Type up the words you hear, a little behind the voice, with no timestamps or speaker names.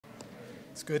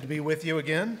It's good to be with you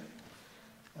again.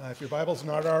 If your Bible's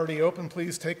not already open,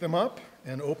 please take them up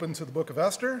and open to the book of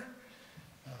Esther.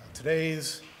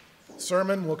 Today's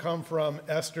sermon will come from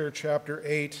Esther chapter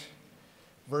 8,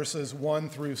 verses 1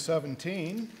 through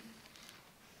 17.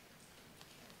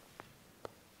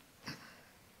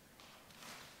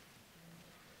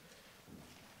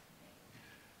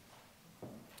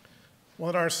 Well,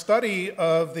 in our study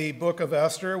of the book of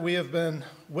Esther, we have been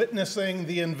witnessing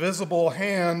the invisible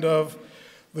hand of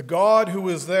the God who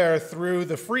is there through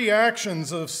the free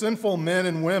actions of sinful men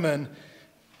and women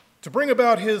to bring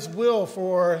about his will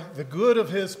for the good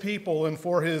of his people and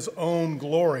for his own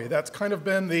glory. That's kind of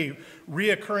been the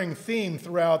reoccurring theme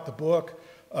throughout the book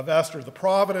of Esther, the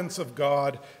providence of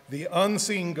God, the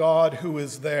unseen God who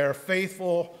is there,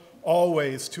 faithful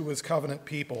always to his covenant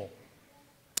people.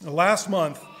 Last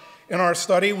month, in our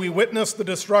study, we witnessed the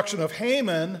destruction of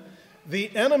Haman,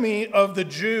 the enemy of the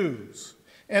Jews.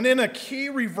 And in a key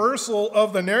reversal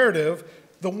of the narrative,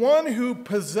 the one who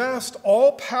possessed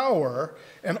all power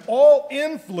and all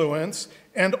influence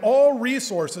and all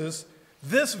resources,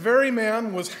 this very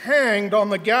man was hanged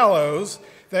on the gallows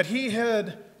that he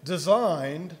had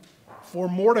designed for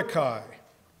Mordecai.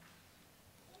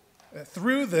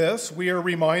 Through this, we are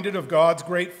reminded of God's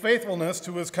great faithfulness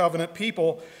to his covenant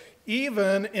people,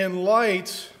 even in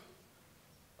light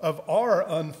of our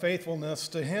unfaithfulness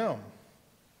to him.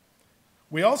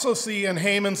 We also see in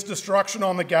Haman's destruction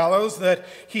on the gallows that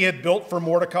he had built for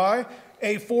Mordecai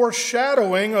a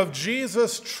foreshadowing of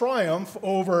Jesus' triumph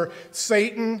over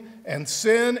Satan and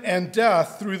sin and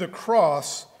death through the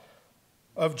cross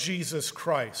of Jesus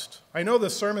Christ. I know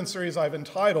this sermon series I've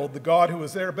entitled The God Who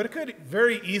Is There, but it could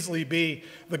very easily be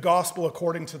the gospel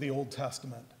according to the Old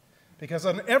Testament. Because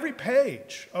on every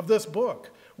page of this book,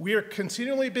 we are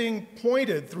continually being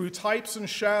pointed through types and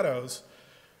shadows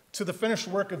to the finished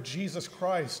work of Jesus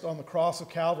Christ on the cross of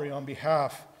Calvary on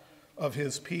behalf of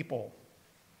his people.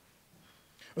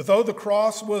 Though the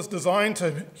cross was designed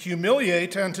to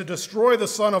humiliate and to destroy the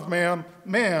Son of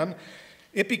Man,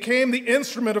 it became the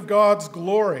instrument of God's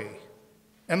glory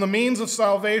and the means of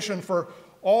salvation for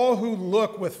all who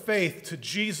look with faith to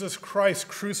Jesus Christ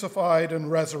crucified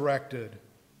and resurrected.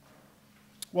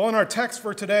 Well, in our text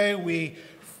for today, we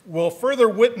will further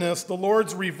witness the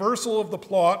Lord's reversal of the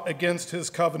plot against his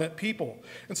covenant people.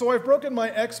 And so I've broken my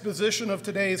exposition of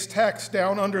today's text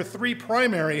down under three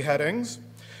primary headings.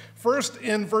 First,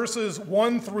 in verses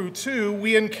 1 through 2,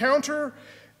 we encounter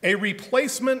a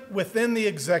replacement within the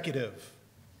executive.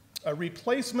 A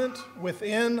replacement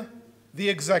within the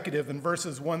executive in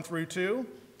verses 1 through 2.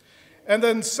 And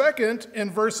then second, in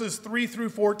verses 3 through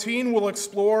 14, we'll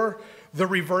explore the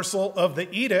reversal of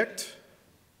the edict.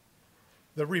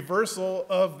 The reversal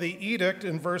of the edict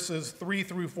in verses 3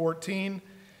 through 14.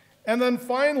 And then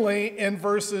finally, in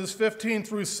verses 15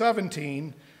 through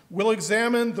 17, we'll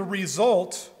examine the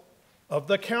result of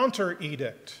the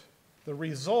counter-edict. The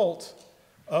result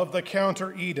of the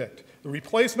counter-edict. The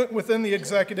replacement within the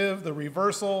executive, the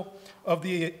reversal of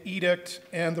the edict,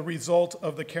 and the result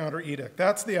of the counter-edict.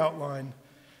 That's the outline.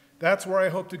 That's where I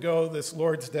hope to go this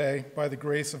Lord's Day by the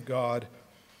grace of God.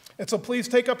 And so please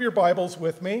take up your Bibles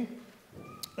with me,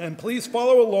 and please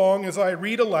follow along as I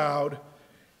read aloud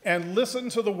and listen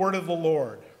to the word of the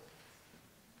Lord.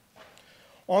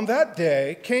 On that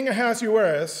day, King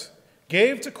Ahasuerus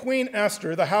gave to Queen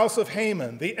Esther the house of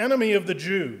Haman, the enemy of the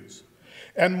Jews.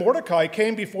 And Mordecai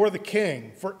came before the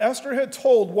king, for Esther had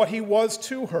told what he was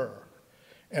to her.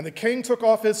 And the king took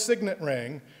off his signet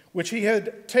ring, which he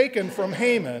had taken from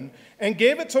Haman, and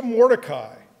gave it to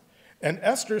Mordecai. And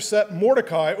Esther set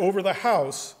Mordecai over the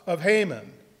house of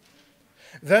Haman.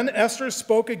 Then Esther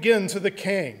spoke again to the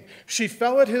king. She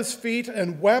fell at his feet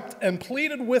and wept and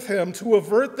pleaded with him to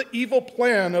avert the evil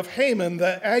plan of Haman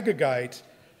the Agagite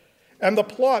and the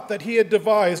plot that he had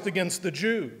devised against the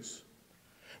Jews.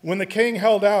 When the king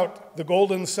held out the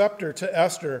golden scepter to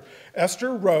Esther,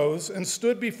 Esther rose and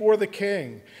stood before the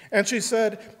king. And she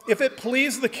said, "If it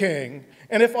please the king,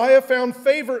 and if I have found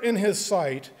favor in his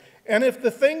sight, and if the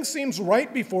thing seems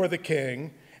right before the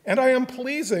king, and I am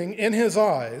pleasing in his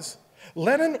eyes,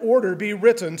 let an order be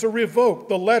written to revoke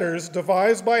the letters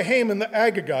devised by Haman the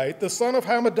Agagite, the son of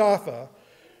Hammedatha,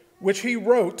 which he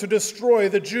wrote to destroy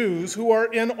the Jews who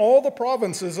are in all the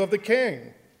provinces of the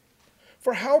king.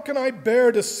 For how can I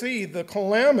bear to see the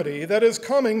calamity that is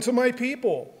coming to my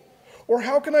people? Or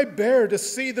how can I bear to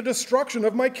see the destruction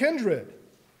of my kindred?"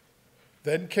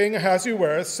 Then King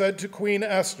Ahasuerus said to Queen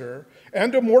Esther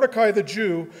and to Mordecai the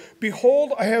Jew,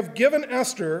 "Behold, I have given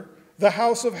Esther the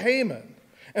house of Haman,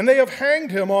 and they have hanged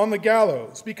him on the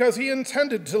gallows, because he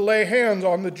intended to lay hands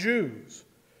on the Jews.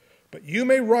 But you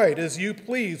may write as you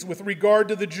please with regard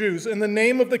to the Jews in the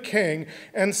name of the king,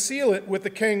 and seal it with the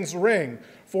king's ring.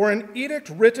 For an edict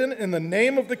written in the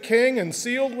name of the king and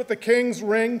sealed with the king's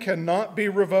ring cannot be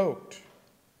revoked.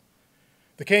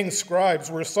 The king's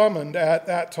scribes were summoned at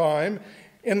that time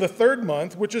in the 3rd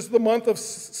month, which is the month of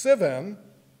Sivan,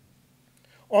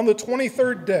 on the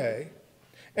 23rd day,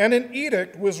 and an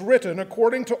edict was written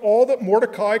according to all that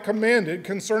Mordecai commanded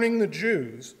concerning the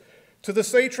Jews, to the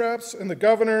satraps and the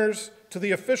governors, to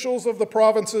the officials of the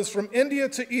provinces from India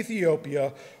to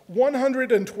Ethiopia,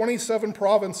 127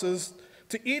 provinces,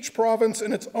 to each province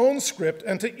in its own script,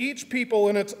 and to each people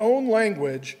in its own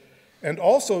language, and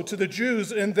also to the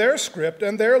Jews in their script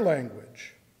and their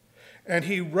language. And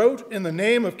he wrote in the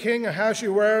name of King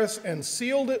Ahasuerus and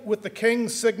sealed it with the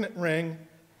king's signet ring.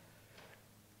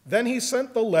 Then he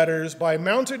sent the letters by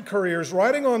mounted couriers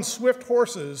riding on swift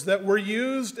horses that were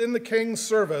used in the king's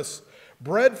service,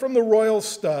 bred from the royal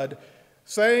stud,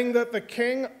 saying that the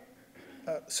king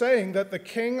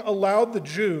allowed the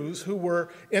Jews who were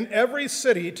in every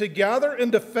city to gather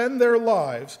and defend their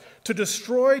lives, to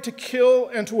destroy, to kill,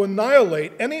 and to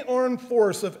annihilate any armed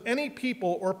force of any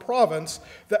people or province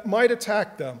that might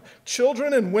attack them,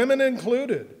 children and women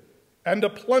included, and to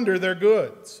plunder their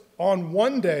goods on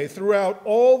one day throughout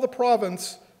all the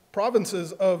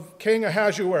provinces of King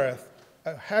Ahasuerus,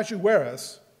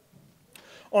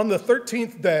 on the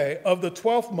 13th day of the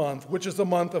 12th month, which is the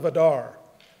month of Adar.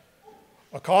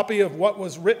 A copy of what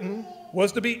was written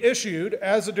was to be issued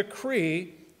as a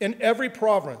decree in every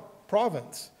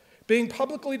province, being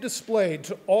publicly displayed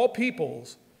to all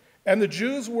peoples, and the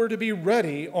Jews were to be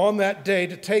ready on that day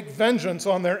to take vengeance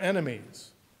on their enemies.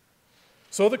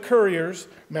 So the couriers,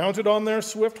 mounted on their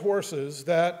swift horses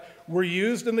that were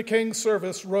used in the king's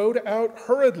service, rode out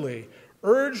hurriedly,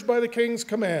 urged by the king's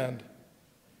command,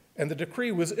 and the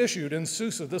decree was issued in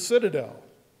Susa, the citadel.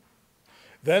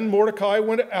 Then Mordecai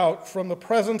went out from the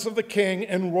presence of the king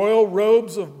in royal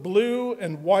robes of blue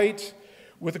and white,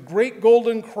 with a great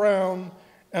golden crown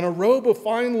and a robe of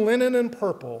fine linen and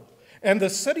purple. And the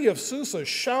city of Susa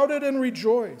shouted and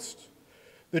rejoiced.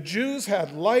 The Jews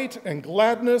had light and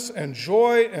gladness and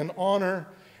joy and honor,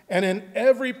 and in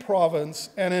every province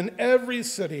and in every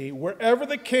city, wherever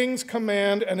the king's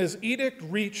command and his edict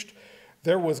reached,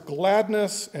 there was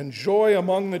gladness and joy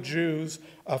among the Jews,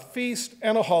 a feast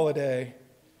and a holiday.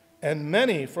 And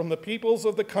many from the peoples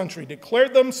of the country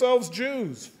declared themselves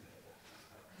Jews,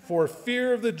 for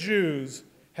fear of the Jews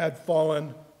had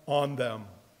fallen on them.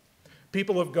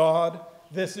 People of God,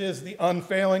 this is the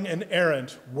unfailing,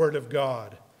 inerrant Word of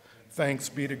God. Thanks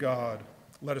be to God.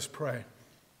 Let us pray.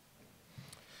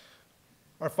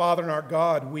 Our Father and our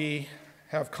God, we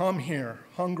have come here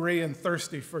hungry and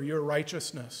thirsty for your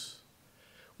righteousness.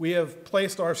 We have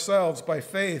placed ourselves by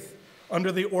faith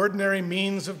under the ordinary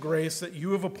means of grace that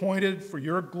you have appointed for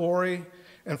your glory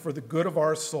and for the good of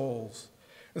our souls.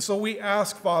 And so we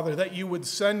ask, Father, that you would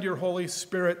send your Holy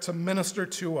Spirit to minister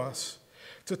to us,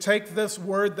 to take this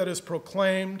word that is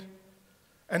proclaimed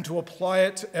and to apply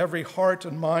it to every heart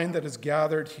and mind that is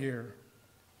gathered here.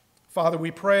 Father,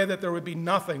 we pray that there would be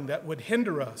nothing that would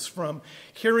hinder us from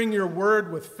hearing your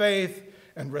word with faith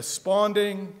and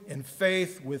responding in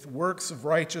faith with works of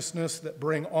righteousness that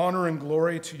bring honor and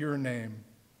glory to your name.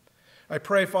 I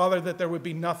pray, Father, that there would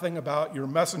be nothing about your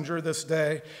messenger this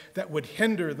day that would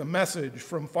hinder the message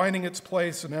from finding its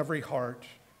place in every heart.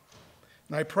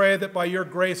 And I pray that by your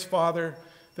grace, Father,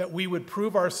 that we would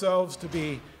prove ourselves to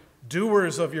be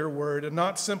doers of your word and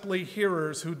not simply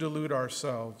hearers who delude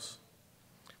ourselves.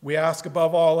 We ask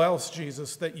above all else,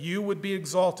 Jesus, that you would be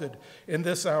exalted in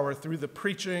this hour through the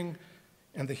preaching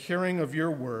and the hearing of your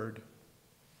word.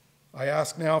 I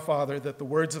ask now, Father, that the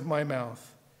words of my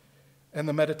mouth and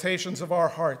the meditations of our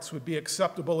hearts would be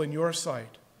acceptable in your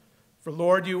sight. For,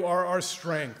 Lord, you are our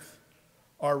strength,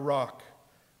 our rock,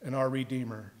 and our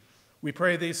Redeemer. We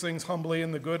pray these things humbly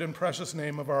in the good and precious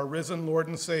name of our risen Lord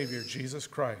and Savior, Jesus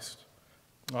Christ.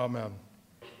 Amen.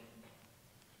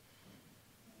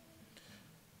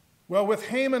 Well, with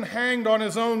Haman hanged on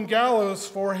his own gallows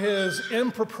for his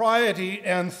impropriety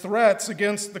and threats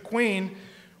against the queen,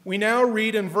 we now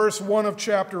read in verse 1 of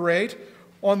chapter 8,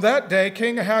 "On that day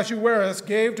King Ahasuerus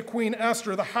gave to Queen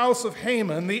Esther the house of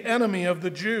Haman, the enemy of the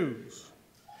Jews."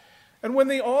 And when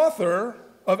the author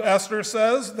of Esther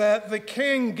says that the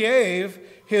king gave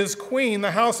his queen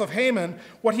the house of Haman,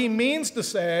 what he means to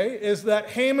say is that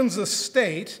Haman's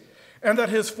estate and that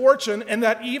his fortune and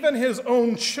that even his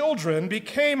own children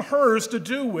became hers to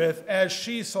do with as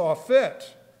she saw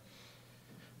fit.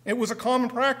 It was a common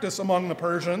practice among the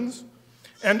Persians,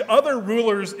 and other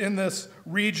rulers in this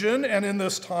region and in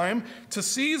this time to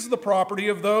seize the property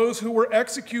of those who were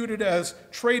executed as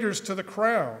traitors to the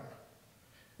crown.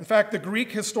 In fact, the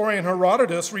Greek historian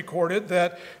Herodotus recorded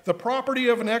that the property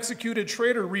of an executed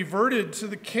traitor reverted to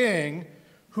the king,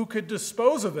 who could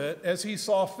dispose of it as he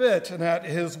saw fit and at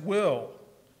his will.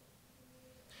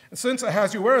 And since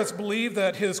Ahasuerus believed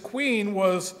that his queen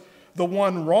was the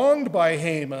one wronged by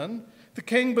Haman, the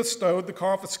king bestowed the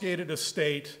confiscated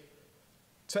estate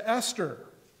to Esther.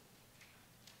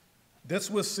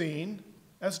 This was seen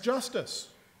as justice.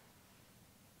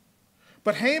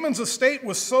 But Haman's estate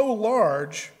was so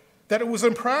large that it was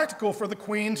impractical for the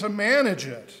queen to manage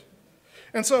it.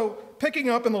 And so, picking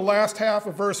up in the last half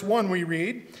of verse 1, we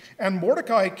read, "And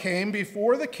Mordecai came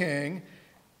before the king,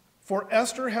 for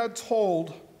Esther had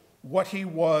told what he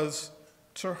was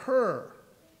to her."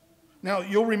 Now,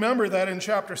 you'll remember that in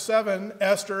chapter 7,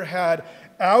 Esther had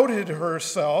outed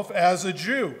herself as a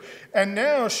Jew. And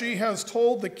now she has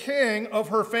told the king of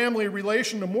her family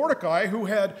relation to Mordecai, who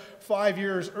had 5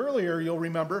 years earlier, you'll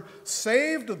remember,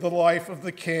 saved the life of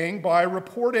the king by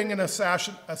reporting an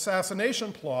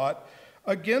assassination plot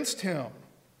against him.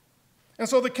 And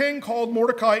so the king called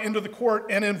Mordecai into the court,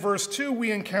 and in verse 2,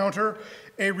 we encounter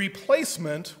a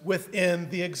replacement within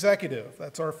the executive.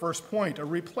 That's our first point, a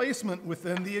replacement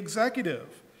within the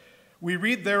executive. We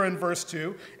read there in verse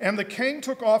 2, "And the king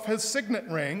took off his signet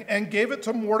ring and gave it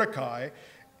to Mordecai,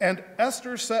 and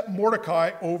Esther set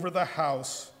Mordecai over the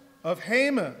house of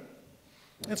Haman."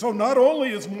 And so not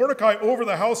only is Mordecai over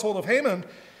the household of Haman,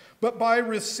 but by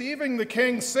receiving the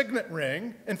king's signet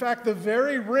ring, in fact, the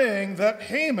very ring that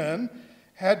Haman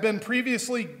had been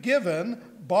previously given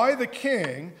by the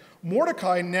king,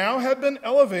 Mordecai now had been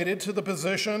elevated to the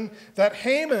position that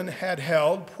Haman had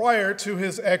held prior to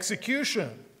his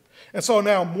execution. And so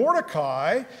now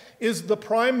Mordecai is the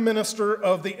prime minister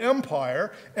of the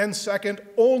empire and second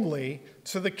only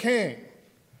to the king.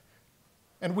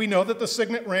 And we know that the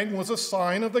signet ring was a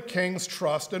sign of the king's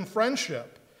trust and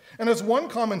friendship. And as one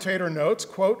commentator notes,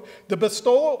 quote, "The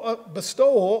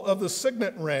bestowal of the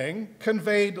signet ring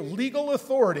conveyed legal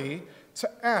authority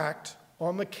to act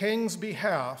on the king's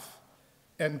behalf,"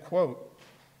 end quote.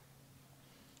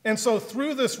 And so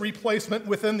through this replacement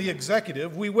within the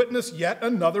executive, we witness yet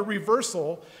another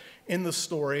reversal in the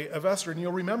story of Esther. And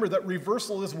you'll remember that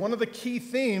reversal is one of the key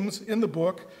themes in the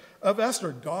book of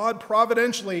Esther. God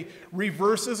providentially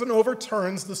reverses and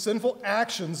overturns the sinful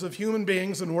actions of human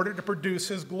beings in order to produce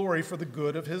his glory for the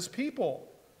good of his people.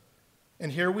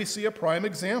 And here we see a prime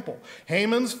example.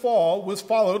 Haman's fall was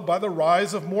followed by the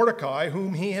rise of Mordecai,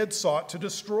 whom he had sought to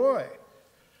destroy.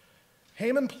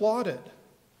 Haman plotted,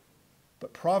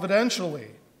 but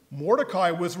providentially, Mordecai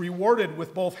was rewarded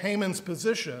with both Haman's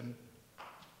position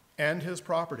and his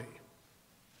property.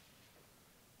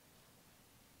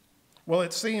 Well,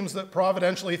 it seems that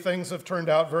providentially things have turned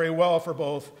out very well for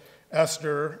both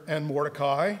Esther and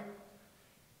Mordecai.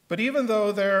 But even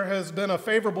though there has been a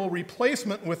favorable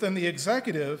replacement within the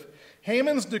executive,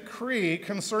 Haman's decree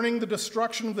concerning the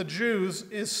destruction of the Jews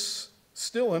is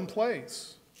still in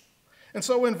place. And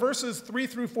so in verses 3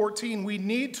 through 14, we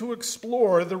need to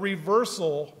explore the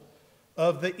reversal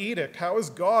of the edict. How is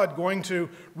God going to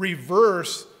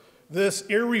reverse this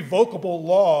irrevocable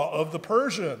law of the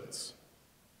Persians?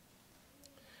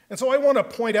 And so I want to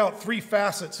point out 3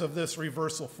 facets of this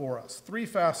reversal for us, 3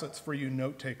 facets for you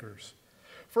note takers.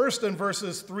 First, in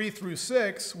verses 3 through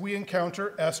 6, we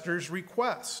encounter Esther's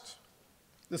request.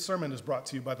 This sermon is brought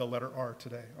to you by the letter R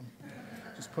today. I'm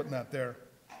just putting that there.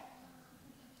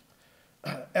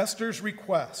 Esther's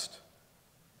request.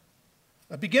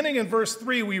 Beginning in verse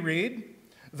 3, we read,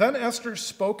 "Then Esther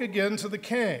spoke again to the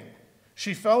king.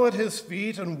 She fell at his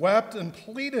feet and wept and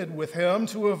pleaded with him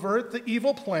to avert the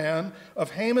evil plan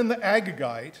of Haman the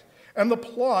Agagite and the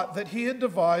plot that he had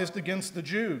devised against the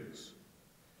Jews.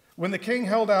 When the king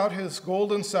held out his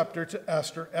golden scepter to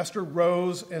Esther, Esther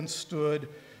rose and stood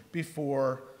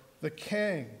before the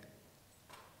king."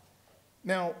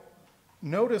 Now,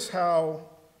 notice how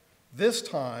this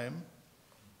time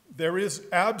there is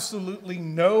absolutely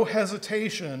no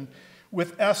hesitation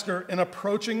with Esther in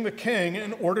approaching the king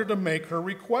in order to make her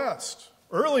request.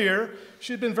 Earlier,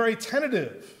 she had been very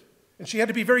tentative, and she had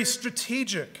to be very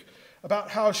strategic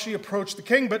about how she approached the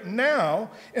king. But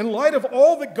now, in light of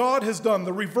all that God has done,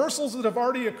 the reversals that have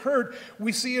already occurred,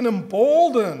 we see an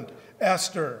emboldened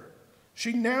Esther.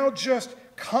 She now just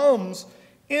comes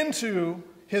into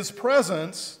his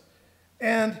presence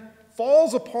and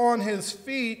falls upon his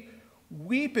feet,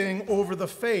 weeping over the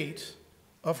fate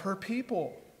of her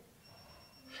people.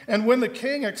 And when the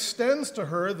king extends to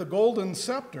her the golden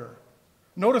scepter,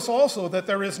 notice also that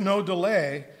there is no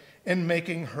delay in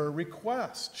making her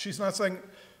request. She's not saying,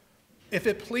 if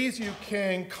it please you,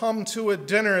 king, come to a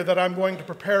dinner that I'm going to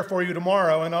prepare for you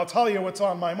tomorrow, and I'll tell you what's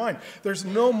on my mind. There's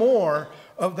no more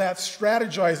of that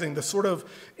strategizing, the sort of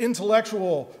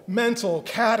intellectual, mental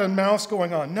cat and mouse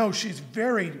going on. No, she's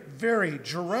very, very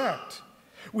direct.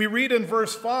 We read in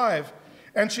verse 5,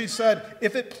 and she said,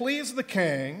 if it please the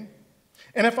king,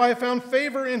 and if I have found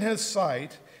favor in his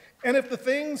sight, and if the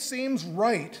thing seems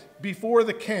right before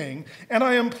the king, and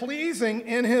I am pleasing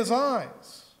in his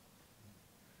eyes.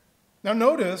 Now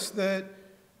notice that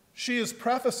she is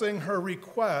prefacing her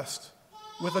request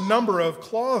with a number of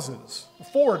clauses,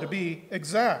 4 to be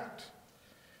exact.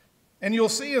 And you'll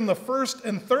see in the first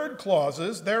and third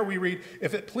clauses, there we read,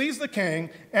 if it please the king,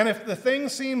 and if the thing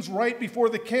seems right before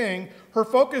the king, her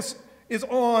focus is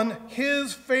on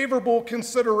his favorable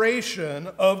consideration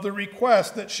of the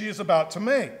request that she is about to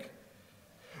make.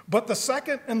 But the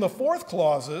second and the fourth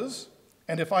clauses,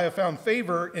 and if I have found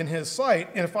favor in his sight,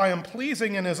 and if I am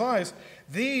pleasing in his eyes,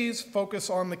 these focus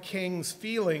on the king's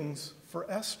feelings for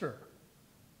Esther.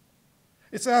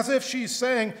 It's as if she's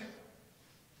saying,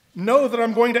 know that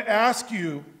I'm going to ask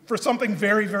you for something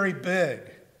very, very big.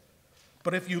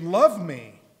 But if you love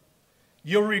me,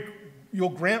 you'll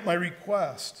grant my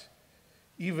request,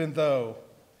 even though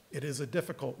it is a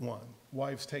difficult one.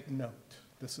 Wives, take note.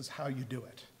 This is how you do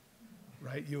it.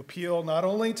 Right? You appeal not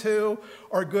only to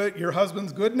your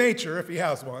husband's good nature, if he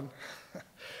has one,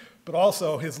 but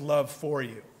also his love for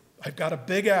you. I've got a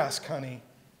big ask, honey.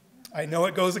 I know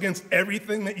it goes against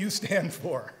everything that you stand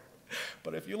for.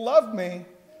 But if you love me,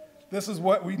 this is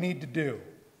what we need to do.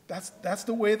 That's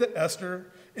the way that Esther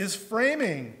is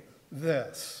framing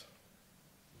this.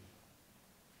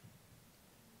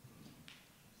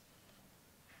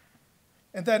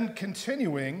 And then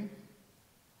continuing,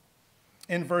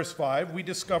 in verse 5, we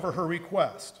discover her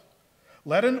request.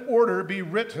 Let an order be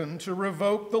written to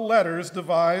revoke the letters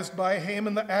devised by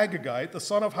Haman the Agagite, the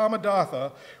son of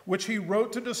Hammedatha, which he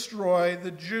wrote to destroy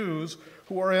the Jews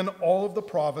who are in all of the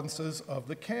provinces of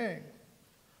the king.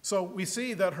 So we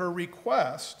see that her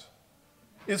request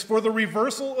is for the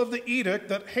reversal of the edict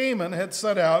that Haman had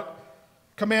set out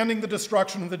commanding the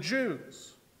destruction of the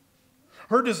Jews.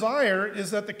 Her desire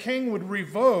is that the king would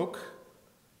revoke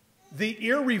the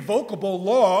irrevocable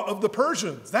law of the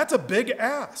Persians. That's a big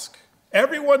ask.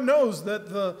 Everyone knows that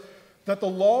the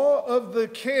law of the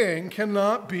king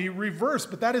cannot be reversed,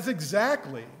 but that is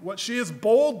exactly what she is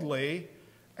boldly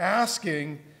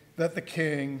asking that the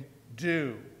king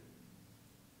do.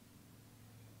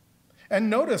 And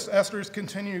notice Esther's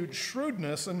continued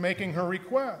shrewdness in making her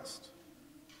request.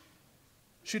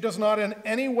 She does not in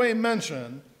any way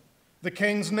mention the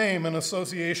king's name in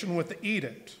association with the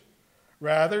edict.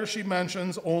 Rather, she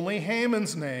mentions only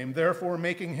Haman's name, therefore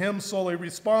making him solely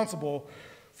responsible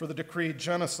for the decreed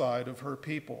genocide of her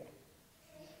people.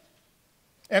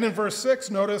 And in verse 6,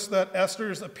 notice that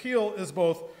Esther's appeal is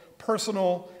both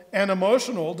personal and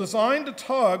emotional, designed to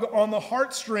tug on the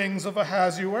heartstrings of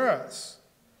Ahasuerus.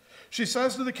 She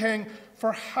says to the king,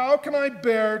 "For how can I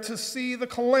bear to see the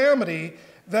calamity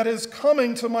that is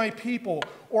coming to my people?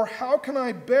 Or how can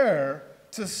I bear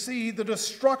to see the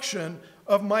destruction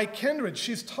of my kindred?"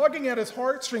 She's tugging at his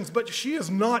heartstrings, but she is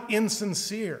not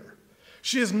insincere.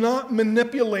 She is not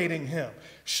manipulating him.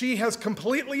 She has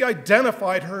completely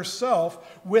identified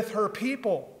herself with her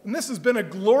people. And this has been a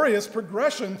glorious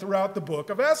progression throughout the book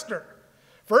of Esther.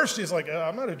 First, she's like,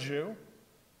 I'm not a Jew.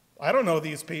 I don't know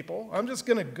these people. I'm just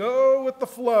going to go with the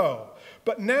flow.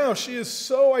 But now she is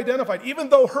so identified. Even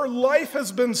though her life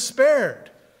has been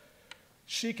spared,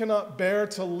 she cannot bear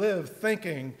to live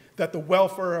thinking that the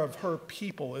welfare of her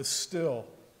people is still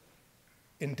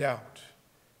in doubt.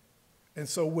 And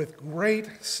so with great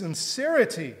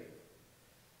sincerity,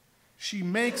 she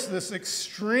makes this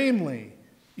extremely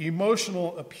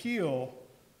emotional appeal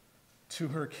to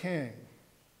her king.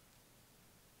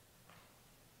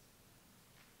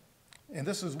 And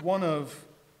this is one of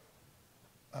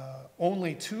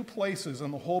only 2 places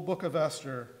in the whole book of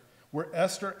Esther where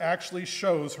Esther actually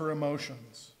shows her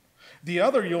emotions. The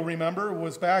other, you'll remember,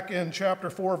 was back in chapter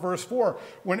 4, verse 4,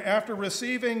 when after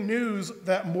receiving news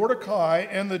that Mordecai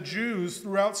and the Jews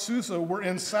throughout Susa were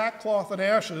in sackcloth and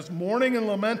ashes, mourning and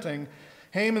lamenting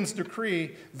Haman's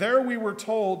decree, there we were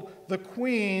told the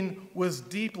queen was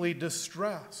deeply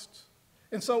distressed.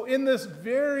 And so in this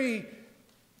very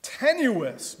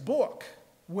tenuous book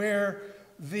where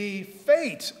the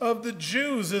fate of the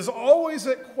Jews is always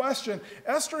at question,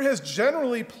 Esther has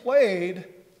generally played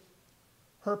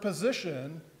her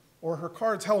position or her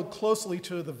cards held closely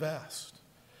to the vest.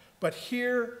 But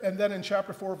here and then in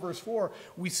chapter 4, verse 4,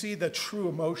 we see the true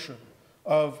emotion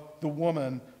of the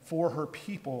woman for her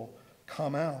people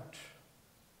come out.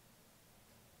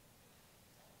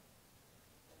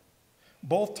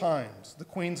 Both times, the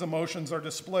queen's emotions are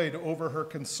displayed over her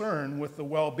concern with the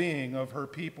well-being of her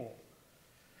people.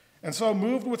 And so,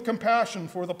 moved with compassion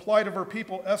for the plight of her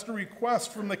people, Esther requests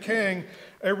from the king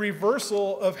a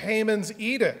reversal of Haman's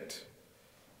edict.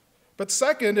 But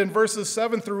second, in verses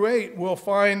 7 through 8, we'll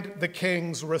find the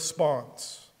king's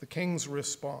response. The king's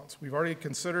response. We've already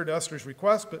considered Esther's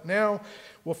request, but now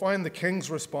we'll find the king's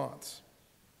response.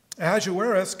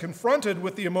 Ahasuerus, confronted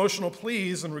with the emotional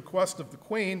pleas and request of the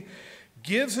queen,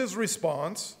 gives his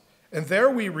response, and there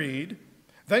we read,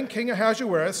 "Then King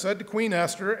Ahasuerus said to Queen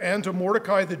Esther and to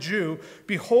Mordecai the Jew,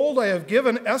 'Behold, I have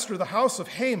given Esther the house of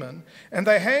Haman, and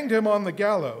they hanged him on the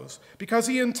gallows, because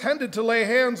he intended to lay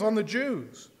hands on the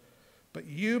Jews. But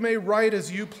you may write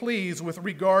as you please with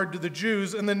regard to the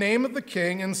Jews in the name of the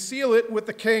king, and seal it with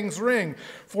the king's ring.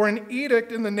 For an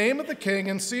edict in the name of the king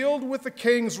and sealed with the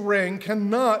king's ring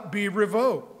cannot be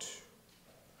revoked.'"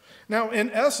 Now,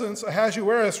 in essence,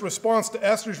 Ahasuerus' response to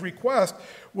Esther's request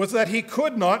was that he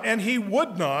could not and he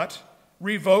would not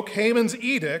revoke Haman's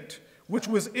edict, which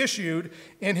was issued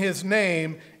in his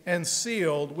name and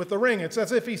sealed with the ring. It's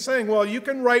as if he's saying, well, you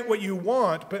can write what you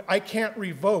want, but I can't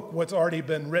revoke what's already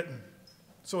been written.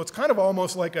 So it's kind of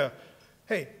almost like a,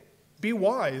 hey, be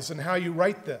wise in how you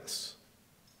write this,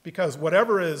 because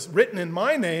whatever is written in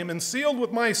my name and sealed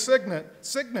with my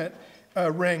signet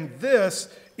ring, this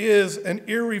is an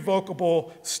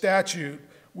irrevocable statute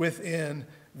within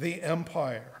the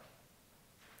empire.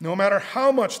 No matter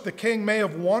how much the king may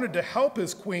have wanted to help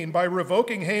his queen by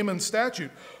revoking Haman's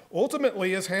statute,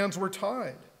 ultimately his hands were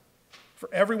tied. For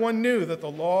everyone knew that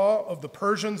the law of the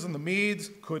Persians and the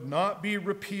Medes could not be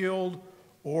repealed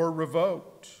or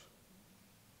revoked.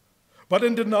 But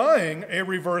in denying a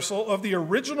reversal of the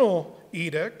original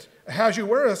edict,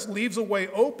 Ahasuerus leaves a way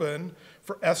open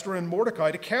for Esther and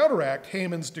Mordecai to counteract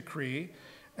Haman's decree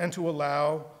and to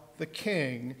allow the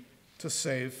king to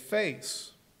save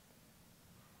face.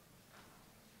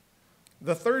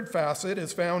 The third facet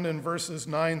is found in verses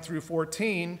 9 through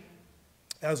 14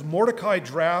 as Mordecai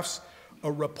drafts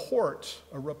a report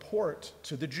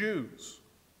to the Jews.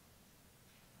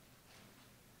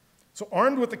 So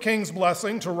armed with the king's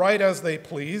blessing to write as they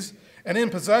please, and in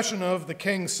possession of the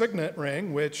king's signet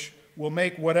ring, which will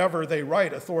make whatever they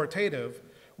write authoritative,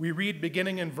 we read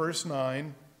beginning in verse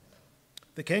 9,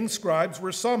 "The king's scribes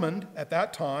were summoned at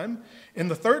that time in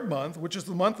the 3rd month, which is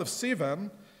the month of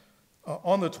Sivan,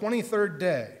 on the 23rd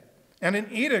day. And an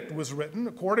edict was written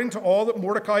according to all that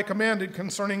Mordecai commanded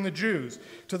concerning the Jews,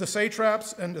 to the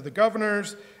satraps and to the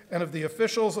governors and of the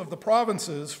officials of the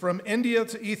provinces from India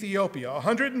to Ethiopia,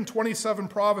 127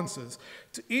 provinces,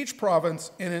 to each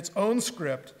province in its own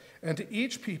script, and to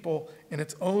each people in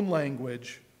its own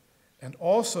language, and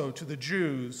also to the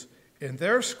Jews in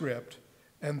their script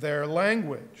and their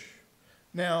language."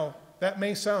 Now, that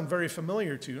may sound very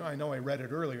familiar to you. I know I read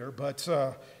it earlier, but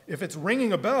if it's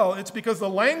ringing a bell, it's because the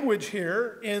language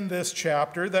here in this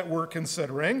chapter that we're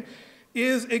considering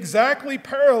is exactly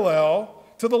parallel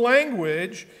to the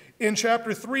language in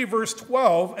chapter 3, verse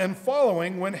 12 and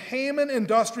following, when Haman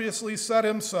industriously set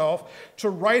himself to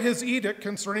write his edict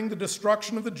concerning the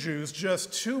destruction of the Jews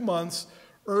just 2 months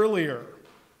earlier.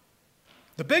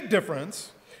 The big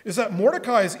difference is that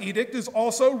Mordecai's edict is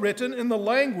also written in the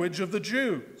language of the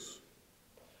Jews.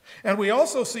 And we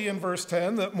also see in verse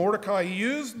 10 that Mordecai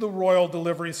used the royal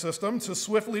delivery system to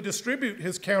swiftly distribute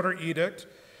his counter edict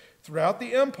throughout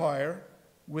the empire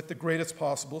with the greatest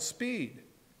possible speed.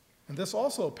 And this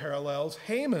also parallels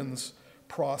Haman's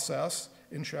process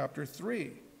in chapter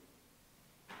 3.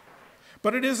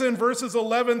 But it is in verses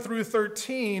 11 through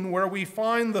 13 where we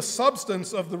find the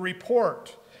substance of the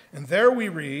report. And there we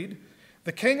read,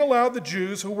 "The king allowed the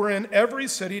Jews who were in every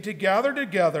city to gather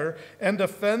together and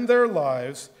defend their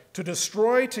lives, to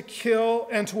destroy, to kill,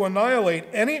 and to annihilate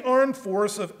any armed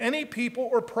force of any people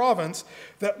or province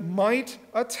that might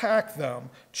attack them,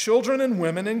 children and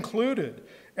women included,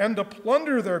 and to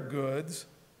plunder their goods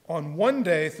on one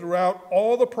day throughout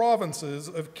all the provinces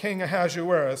of King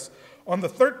Ahasuerus on the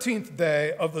 13th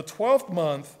day of the 12th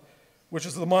month, which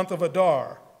is the month of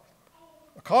Adar."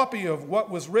 A copy of what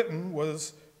was written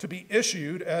was to be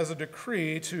issued as a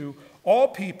decree to all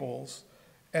peoples,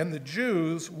 and the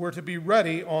Jews were to be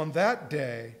ready on that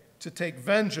day to take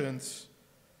vengeance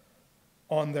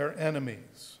on their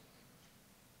enemies.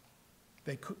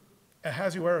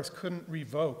 Ahasuerus couldn't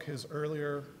revoke his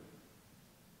earlier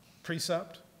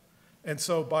precept, and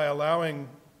so by allowing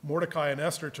Mordecai and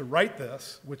Esther to write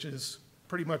this, which is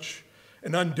pretty much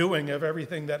an undoing of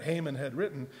everything that Haman had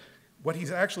written, what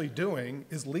he's actually doing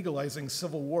is legalizing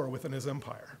civil war within his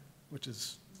empire, which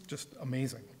is just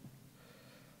amazing.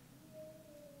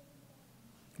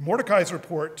 Mordecai's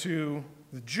report to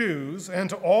the Jews and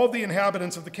to all the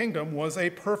inhabitants of the kingdom was a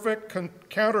perfect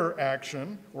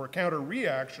counteraction or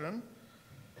counter-reaction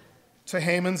to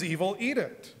Haman's evil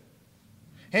edict.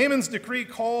 Haman's decree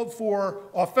called for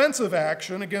offensive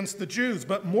action against the Jews,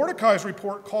 but Mordecai's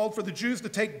report called for the Jews to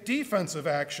take defensive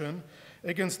action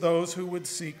against those who would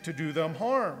seek to do them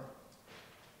harm.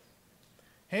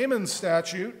 Haman's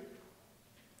statute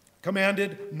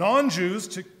commanded non-Jews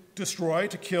to destroy,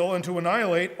 to kill, and to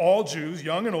annihilate all Jews,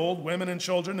 young and old, women and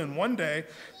children, in one day,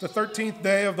 the 13th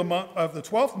day of the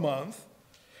 12th month.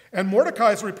 And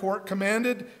Mordecai's report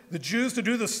commanded the Jews to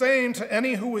do the same to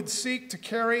any who would seek to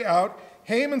carry out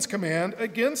Haman's command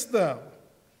against them.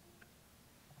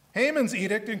 Haman's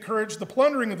edict encouraged the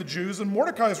plundering of the Jews, and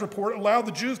Mordecai's report allowed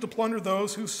the Jews to plunder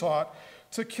those who sought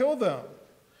to kill them.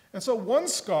 And so one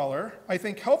scholar, I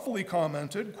think, helpfully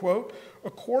commented, quote,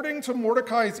 "According to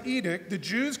Mordecai's edict, the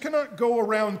Jews cannot go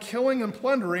around killing and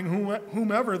plundering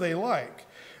whomever they like.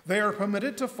 They are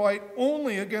permitted to fight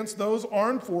only against those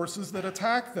armed forces that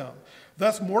attack them.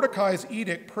 Thus, Mordecai's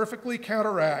edict perfectly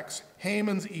counteracts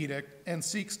Haman's edict and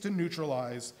seeks to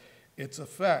neutralize its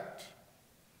effect."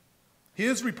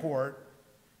 His report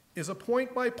is a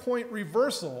point-by-point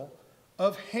reversal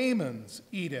of Haman's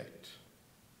edict.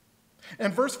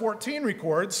 And verse 14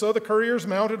 records, "So the couriers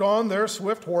mounted on their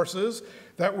swift horses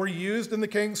that were used in the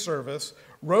king's service,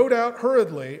 rode out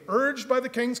hurriedly, urged by the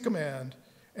king's command,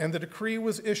 and the decree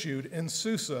was issued in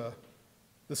Susa,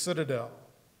 the citadel."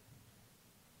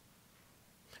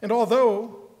 And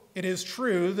although it is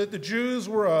true that the Jews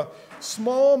were a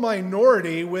small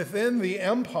minority within the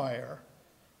empire,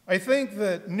 I think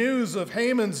that news of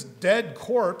Haman's dead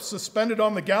corpse suspended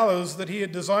on the gallows that he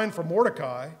had designed for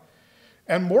Mordecai,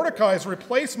 and Mordecai's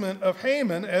replacement of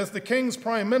Haman as the king's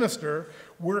prime minister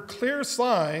were clear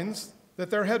signs that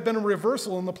there had been a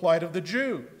reversal in the plight of the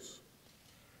Jews.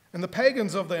 And the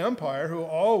pagans of the empire, who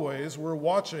always were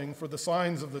watching for the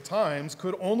signs of the times,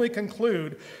 could only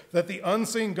conclude that the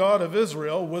unseen God of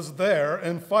Israel was there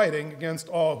and fighting against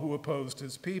all who opposed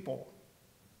his people.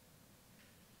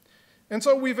 And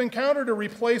so we've encountered a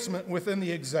replacement within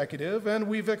the executive, and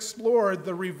we've explored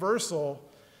the reversal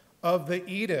of the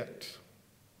edict.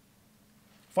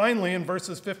 Finally, in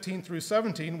verses 15 through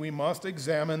 17, we must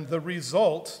examine the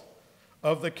result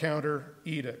of the counter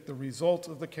edict, the result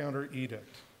of the counter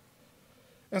edict.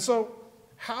 And so,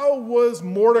 how was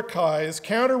Mordecai's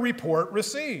counter report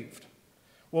received?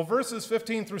 Well, verses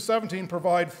 15 through 17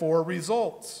 provide 4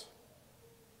 results.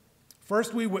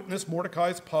 First, we witness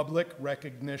Mordecai's public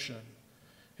recognition,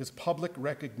 his public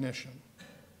recognition.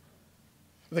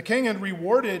 The king had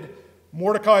rewarded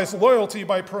Mordecai's loyalty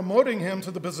by promoting him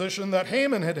to the position that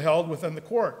Haman had held within the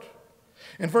court.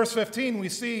 In verse 15, we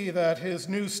see that his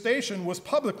new station was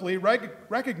publicly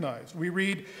recognized. We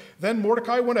read, "Then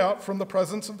Mordecai went out from the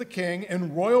presence of the king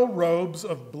in royal robes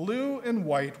of blue and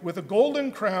white, with a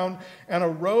golden crown and a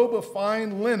robe of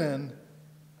fine linen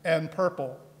and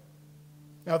purple."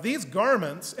 Now, these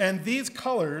garments and these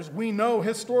colors, we know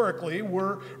historically,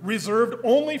 were reserved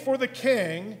only for the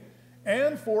king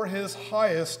and for his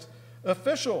highest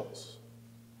officials.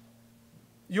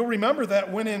 You'll remember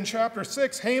that when in chapter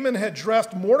 6, Haman had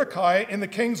dressed Mordecai in the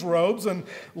king's robes and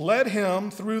led him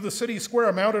through the city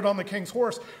square mounted on the king's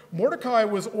horse, Mordecai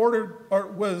was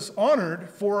honored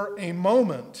for a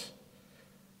moment.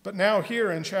 But now here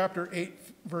in chapter 8,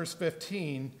 verse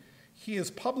 15, he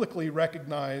is publicly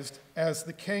recognized as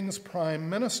the king's prime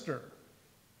minister.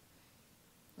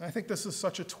 I think this is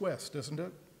such a twist, isn't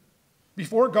it?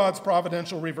 Before God's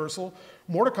providential reversal,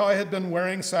 Mordecai had been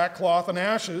wearing sackcloth and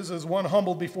ashes as one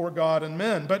humbled before God and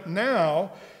men. But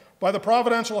now, by the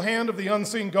providential hand of the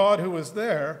unseen God who is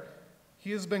there,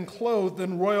 he has been clothed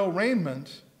in royal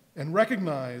raiment and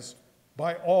recognized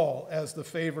by all as the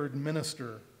favored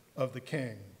minister of the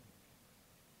king.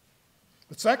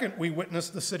 But second, we witness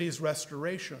the city's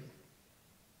restoration.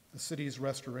 The city's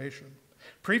restoration.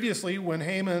 Previously, when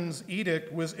Haman's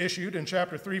edict was issued in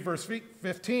chapter 3, verse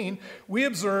 15, we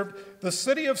observed the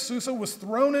city of Susa was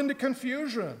thrown into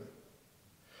confusion.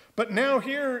 But now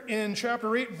here in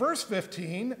chapter 8, verse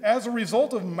 15, as a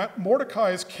result of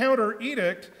Mordecai's counter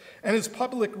edict and his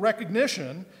public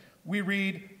recognition, we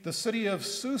read, the city of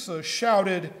Susa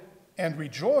shouted and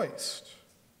rejoiced.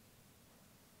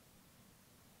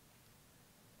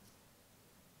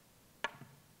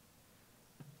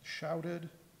 Shouted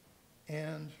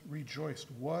and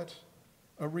rejoiced. What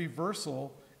a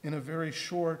reversal in a very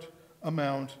short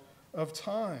amount of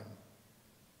time.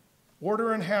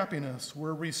 Order and happiness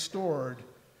were restored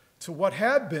to what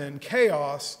had been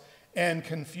chaos and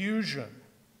confusion.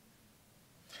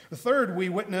 The third, we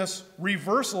witness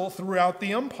reversal throughout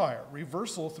the empire.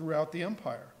 Reversal throughout the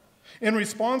empire. In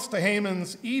response to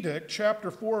Haman's edict,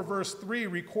 chapter 4, verse 3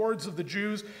 records of the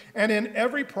Jews, and in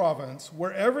every province,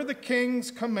 wherever the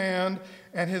king's command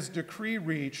and his decree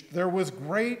reached, there was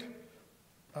great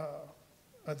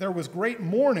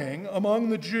mourning among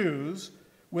the Jews,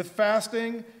 with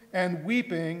fasting and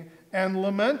weeping and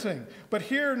lamenting. But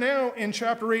here now in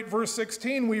chapter 8, verse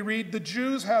 16, we read, the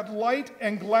Jews had light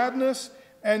and gladness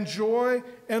and joy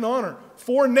and honor.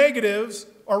 4 negatives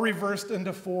are reversed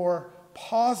into 4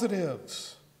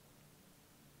 positives.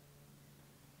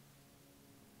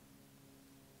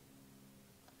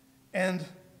 And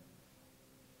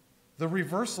the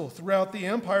reversal throughout the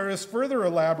empire is further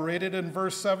elaborated in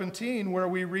verse 17, where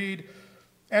we read,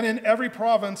 and in every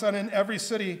province and in every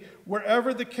city,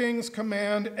 wherever the king's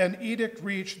command and edict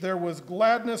reached, there was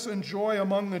gladness and joy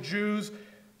among the Jews,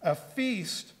 a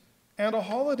feast and a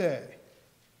holiday.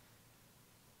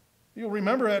 You'll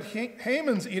remember at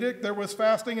Haman's edict, there was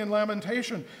fasting and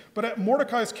lamentation. But at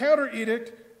Mordecai's counter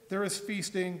edict, there is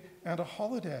feasting and a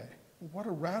holiday. What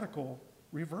a radical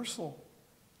reversal.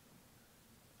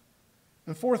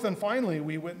 And fourth and finally,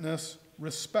 we witness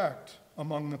respect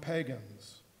among the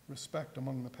pagans. Respect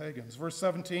among the pagans. Verse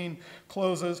 17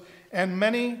 closes, and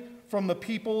many from the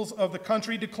peoples of the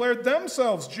country declared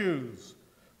themselves Jews,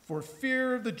 for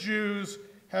fear of the Jews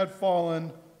had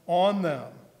fallen on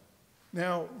them.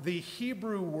 Now, the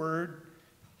Hebrew word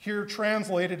here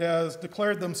translated as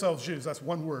declared themselves Jews, that's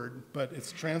one word, but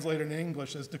it's translated in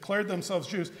English as declared themselves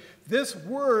Jews. This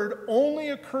word only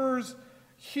occurs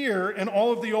here in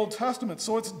all of the Old Testament,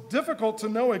 so it's difficult to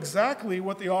know exactly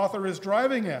what the author is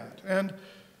driving at. And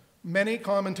many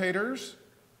commentators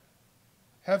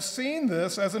have seen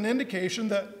this as an indication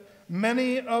that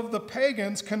many of the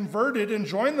pagans converted and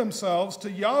joined themselves to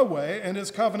Yahweh and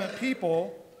his covenant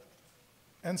people.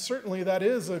 And certainly that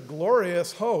is a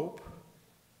glorious hope.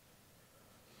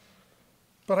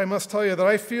 But I must tell you that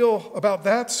I feel about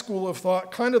that school of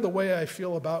thought kind of the way I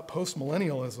feel about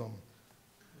postmillennialism.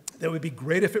 That would be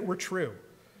great if it were true.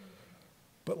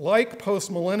 But like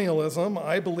postmillennialism,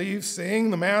 I believe seeing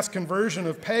the mass conversion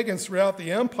of pagans throughout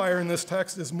the empire in this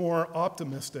text is more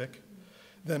optimistic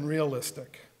than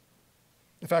realistic.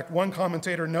 In fact, one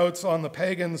commentator notes on the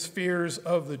pagans' fears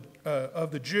of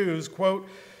the Jews, quote,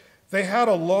 they had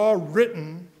a law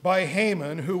written by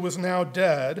Haman, who was now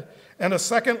dead, and a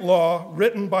second law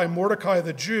written by Mordecai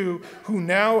the Jew, who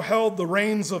now held the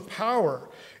reins of power.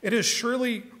 It is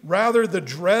surely rather the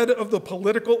dread of the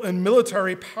political and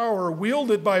military power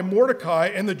wielded by Mordecai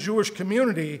and the Jewish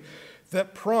community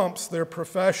that prompts their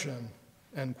profession,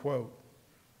 end quote.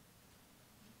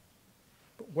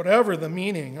 But whatever the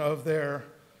meaning of their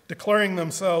declaring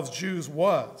themselves Jews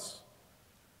was,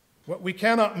 what we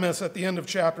cannot miss at the end of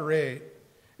chapter 8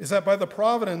 is that by the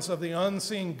providence of the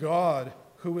unseen God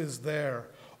who is there,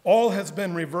 all has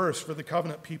been reversed for the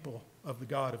covenant people of the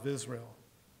God of Israel.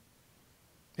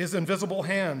 His invisible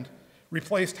hand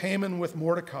replaced Haman with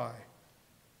Mordecai.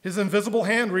 His invisible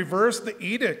hand reversed the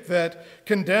edict that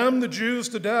condemned the Jews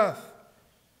to death.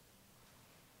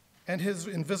 And his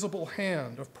invisible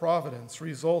hand of providence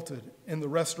resulted in the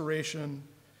restoration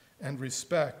and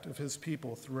respect of his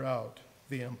people throughout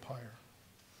the empire.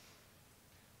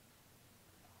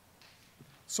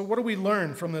 So what do we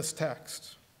learn from this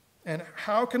text? And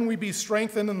how can we be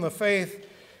strengthened in the faith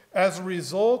as a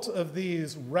result of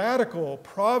these radical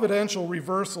providential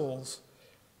reversals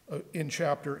in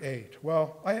chapter 8?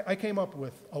 Well, I came up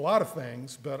with a lot of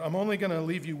things, but I'm only going to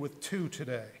leave you with 2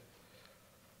 today.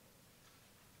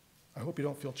 I hope you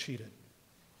don't feel cheated.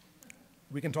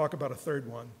 We can talk about a third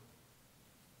one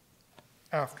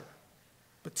after.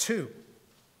 But 2.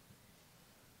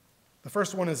 The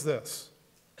first one is this.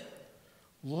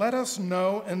 Let us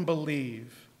know and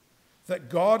believe that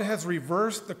God has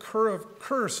reversed the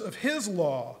curse of his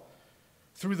law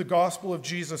through the gospel of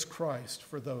Jesus Christ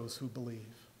for those who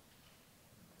believe.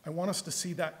 I want us to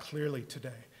see that clearly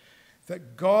today,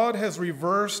 that God has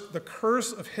reversed the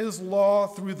curse of his law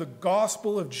through the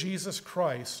gospel of Jesus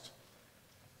Christ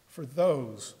for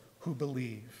those who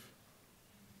believe.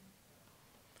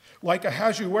 Like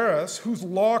Ahasuerus, whose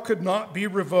law could not be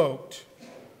revoked,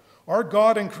 our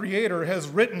God and Creator has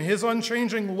written his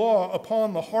unchanging law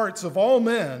upon the hearts of all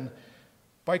men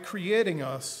by creating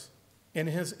us in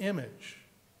his image.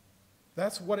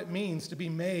 That's what it means to be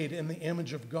made in the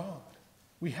image of God.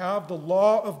 We have the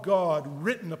law of God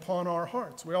written upon our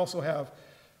hearts. We also have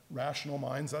rational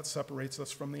minds. That separates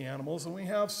us from the animals. And we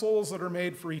have souls that are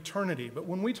made for eternity. But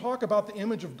when we talk about the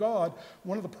image of God,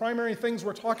 one of the primary things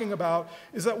we're talking about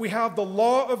is that we have the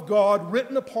law of God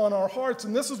written upon our hearts.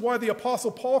 And this is why the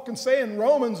Apostle Paul can say in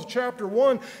Romans chapter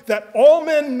 1 that all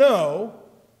men know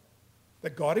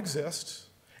that God exists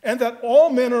and that all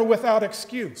men are without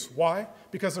excuse. Why?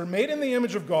 Because they're made in the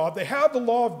image of God. They have the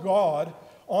law of God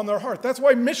on their heart. That's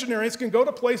why missionaries can go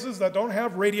to places that don't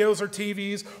have radios or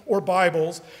TVs or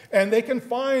Bibles, and they can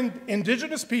find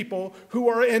indigenous people who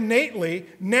are innately,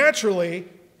 naturally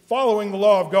following the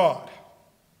law of God,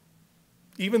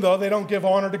 even though they don't give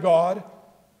honor to God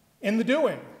in the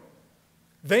doing.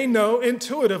 They know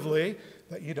intuitively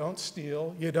that you don't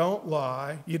steal, you don't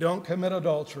lie, you don't commit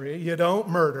adultery, you don't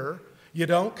murder, you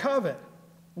don't covet.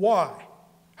 Why?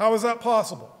 How is that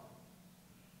possible?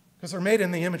 Because they're made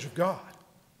in the image of God.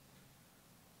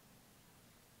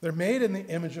 They're made in the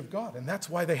image of God, and that's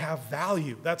why they have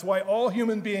value. That's why all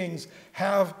human beings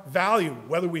have value.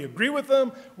 Whether we agree with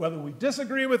them, whether we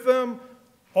disagree with them,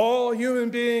 all human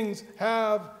beings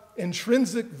have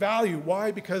intrinsic value.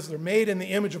 Why? Because they're made in the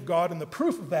image of God, and the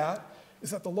proof of that is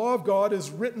that the law of God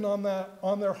is written on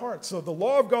their hearts. So the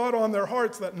law of God on their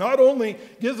hearts that not only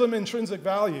gives them intrinsic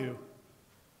value,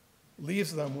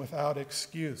 leaves them without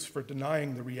excuse for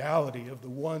denying the reality of the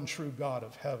one true God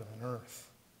of heaven and earth.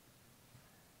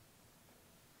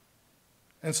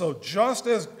 And so just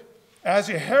as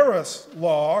Ahasuerus'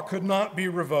 law could not be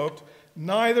revoked,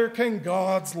 neither can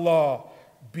God's law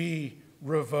be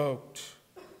revoked.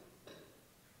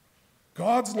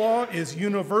 God's law is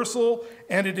universal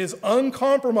and it is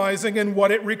uncompromising in what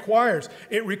it requires.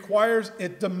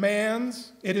 It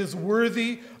demands, it is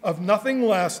worthy of nothing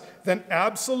less than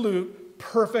absolute,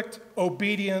 perfect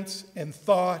obedience in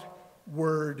thought,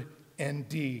 word, and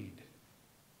deed.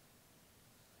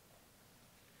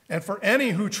 And for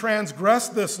any who transgress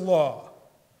this law,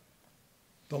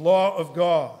 the law of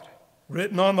God,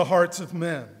 written on the hearts of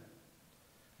men,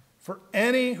 for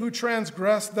any who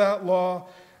transgress that law,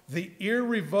 the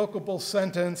irrevocable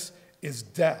sentence is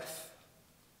death,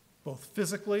 both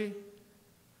physically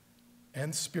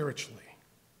and spiritually.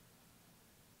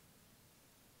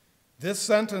 This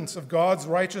sentence of God's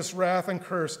righteous wrath and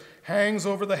curse hangs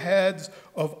over the heads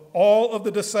of all of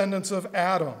the descendants of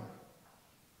Adam.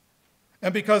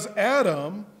 And because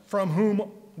Adam, from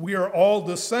whom we are all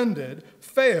descended,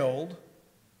 failed,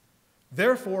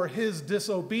 therefore his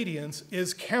disobedience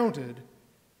is counted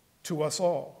to us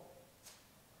all.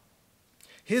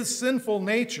 His sinful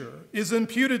nature is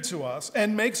imputed to us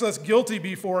and makes us guilty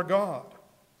before God.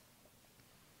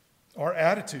 Our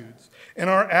attitudes and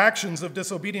our actions of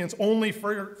disobedience only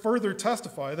further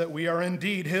testify that we are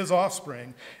indeed his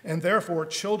offspring and therefore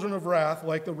children of wrath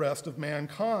like the rest of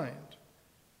mankind.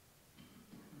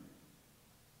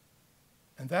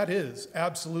 And that is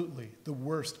absolutely the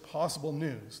worst possible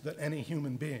news that any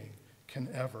human being can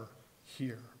ever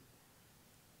hear.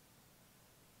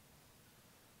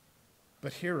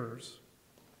 But hearers,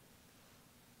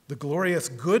 the glorious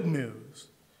good news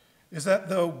is that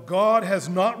though God has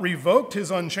not revoked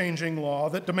his unchanging law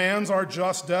that demands our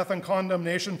just death and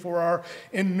condemnation for our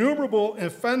innumerable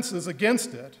offenses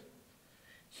against it,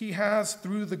 he has,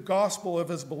 through the gospel of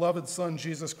his beloved Son,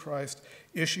 Jesus Christ,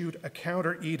 issued a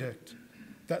counter edict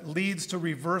that leads to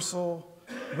reversal,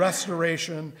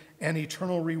 restoration, and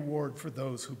eternal reward for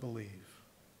those who believe.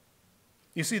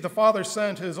 You see, the Father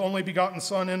sent his only begotten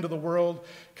Son into the world,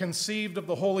 conceived of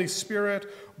the Holy Spirit,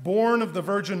 born of the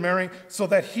Virgin Mary, so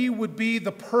that he would be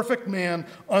the perfect man,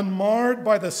 unmarred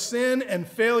by the sin and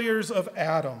failures of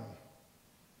Adam.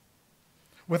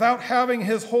 Without having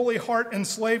his holy heart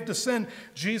enslaved to sin,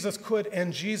 Jesus could,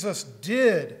 and Jesus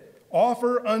did,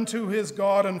 offer unto his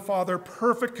God and Father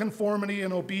perfect conformity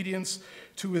and obedience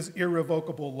to his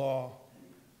irrevocable law.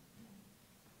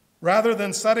 Rather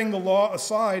than setting the law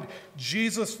aside,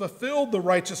 Jesus fulfilled the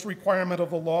righteous requirement of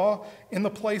the law in the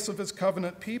place of his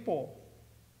covenant people.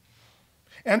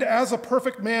 And as a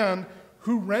perfect man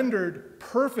who rendered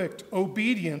perfect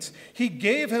obedience, he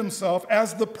gave himself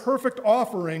as the perfect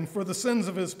offering for the sins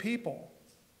of his people.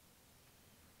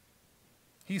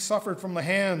 He suffered from the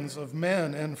hands of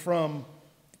men and from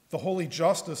the holy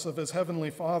justice of his heavenly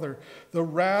Father, the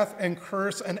wrath and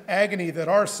curse and agony that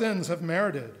our sins have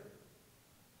merited.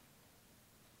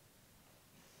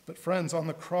 But friends, on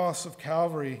the cross of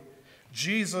Calvary,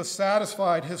 Jesus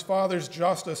satisfied his Father's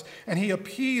justice and he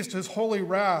appeased his holy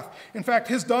wrath. In fact,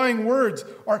 his dying words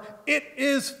are, "It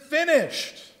is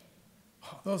finished."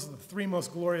 Oh, those are the three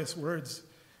most glorious words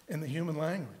in the human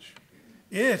language.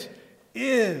 It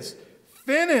is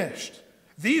finished.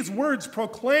 These words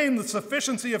proclaim the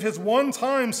sufficiency of his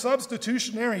one-time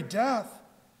substitutionary death.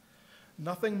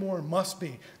 Nothing more must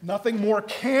be, nothing more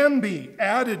can be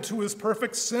added to his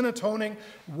perfect sin-atoning,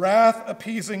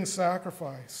 wrath-appeasing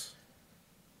sacrifice.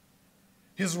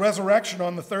 His resurrection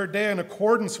on the third day, in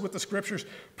accordance with the Scriptures,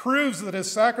 proves that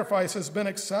his sacrifice has been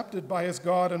accepted by his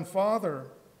God and Father.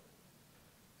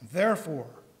 Therefore,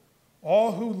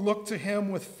 all who look to him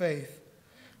with faith,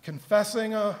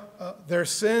 confessing their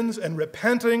sins and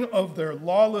repenting of their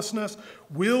lawlessness,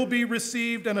 will be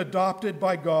received and adopted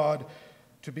by God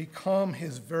to become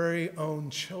his very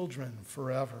own children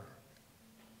forever.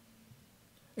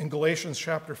 In Galatians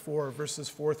chapter 4, verses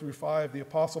 4 through 5, the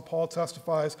Apostle Paul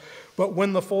testifies, "But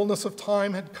when the fullness of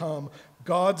time had come,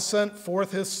 God sent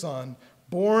forth his Son,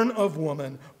 born of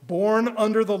woman, born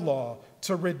under the law,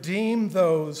 to redeem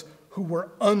those who were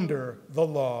under the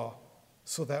law,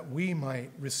 so that we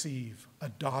might receive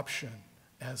adoption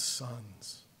as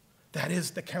sons." That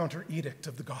is the counter edict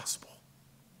of the gospel.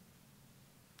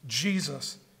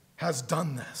 Jesus has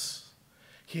done this.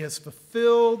 He has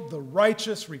fulfilled the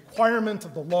righteous requirement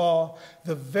of the law,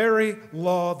 the very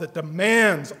law that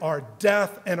demands our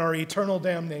death and our eternal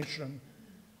damnation.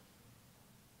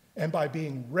 And by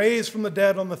being raised from the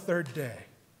dead on the third day,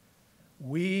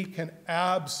 we can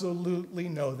absolutely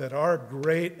know that our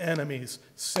great enemies,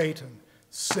 Satan,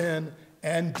 sin,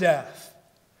 and death,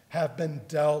 have been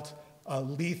dealt a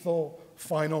lethal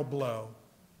final blow.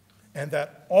 And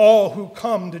that all who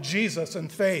come to Jesus in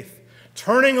faith,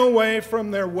 turning away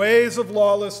from their ways of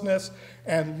lawlessness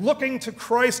and looking to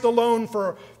Christ alone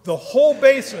for the whole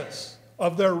basis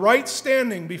of their right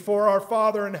standing before our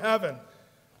Father in heaven,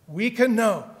 we can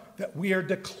know that we are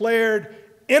declared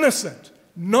innocent,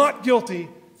 not guilty,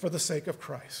 for the sake of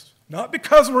Christ. Not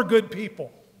because we're good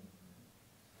people,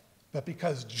 but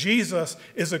because Jesus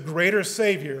is a greater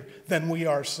Savior than we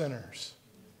are sinners.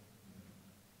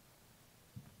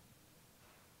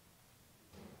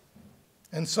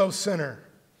 And so, sinner,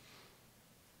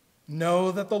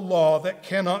 know that the law that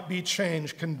cannot be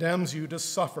changed condemns you to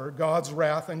suffer God's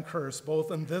wrath and curse,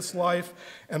 both in this life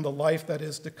and the life that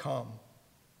is to come.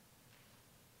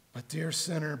 But, dear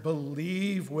sinner,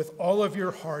 believe with all of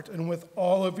your heart and with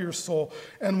all of your soul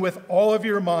and with all of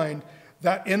your mind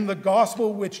that in the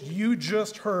gospel which you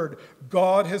just heard,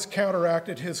 God has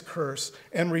counteracted his curse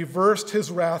and reversed his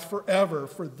wrath forever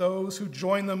for those who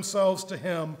join themselves to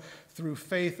him through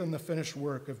faith in the finished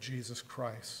work of Jesus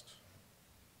Christ.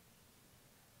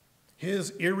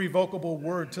 His irrevocable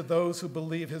word to those who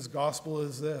believe his gospel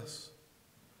is this: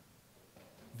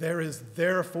 there is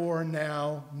therefore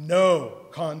now no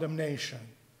condemnation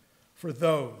for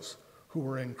those who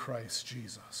are in Christ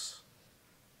Jesus.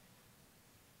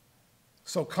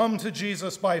 So come to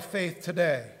Jesus by faith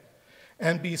today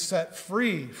and be set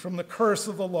free from the curse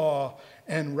of the law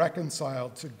and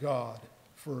reconciled to God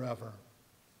forever.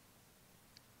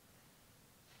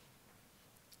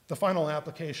 The final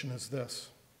application is this: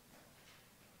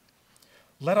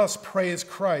 let us praise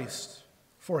Christ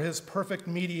for his perfect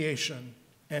mediation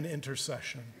and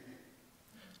intercession.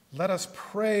 Let us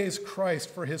praise Christ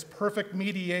for his perfect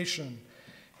mediation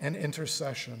and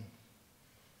intercession.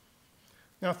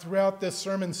 Now, throughout this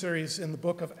sermon series in the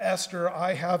book of Esther,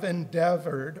 I have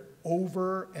endeavored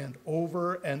over and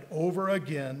over and over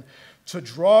again to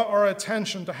draw our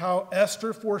attention to how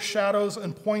Esther foreshadows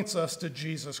and points us to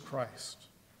Jesus Christ.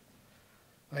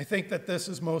 I think that this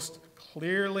is most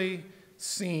clearly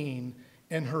seen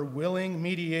in her willing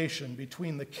mediation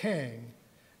between the king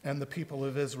and the people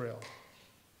of Israel.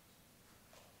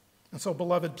 And so,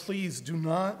 beloved, please do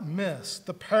not miss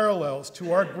the parallels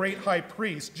to our great high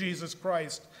priest, Jesus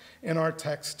Christ, in our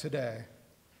text today.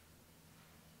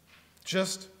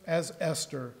 Just as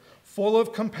Esther, full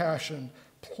of compassion,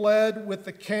 pled with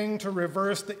the king to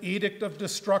reverse the edict of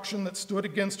destruction that stood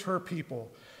against her people,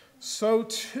 so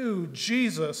too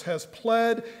Jesus has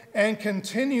pled and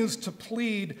continues to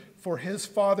plead for his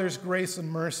Father's grace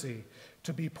and mercy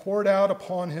to be poured out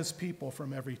upon his people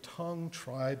from every tongue,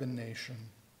 tribe, and nation.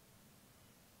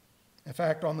 In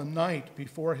fact, on the night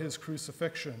before his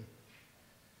crucifixion,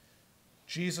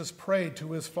 Jesus prayed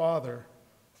to his Father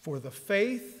for the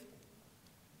faith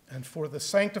and for the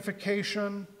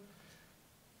sanctification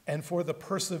and for the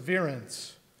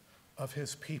perseverance of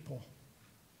his people.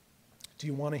 Do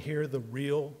you want to hear the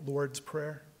real Lord's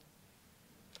Prayer?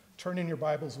 Turn in your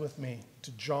Bibles with me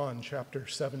to John chapter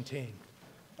 17.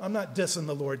 I'm not dissing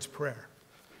the Lord's Prayer.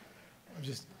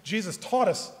 Jesus taught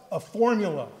us a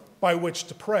formula by which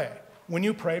to pray. When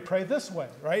you pray, pray this way,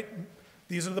 right?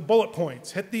 These are the bullet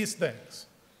points. Hit these things.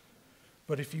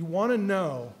 But if you want to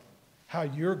know how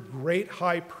your great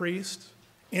high priest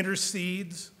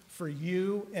intercedes for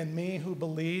you and me who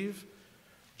believe,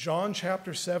 John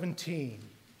chapter 17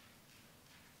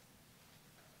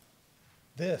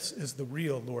 This is the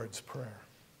real Lord's Prayer.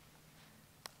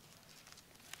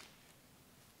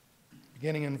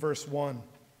 Beginning in verse 1.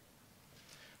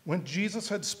 When Jesus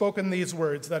had spoken these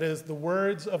words, that is, the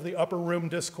words of the upper room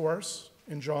discourse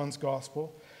in John's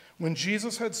Gospel, when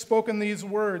Jesus had spoken these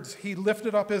words, he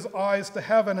lifted up his eyes to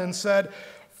heaven and said,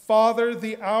 Father,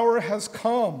 the hour has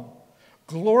come.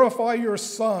 Glorify your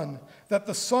Son, that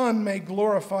the Son may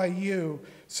glorify you,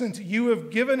 since you have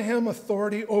given him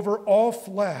authority over all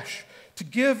flesh, to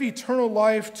give eternal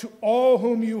life to all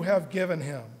whom you have given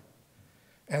him.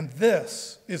 And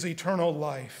this is eternal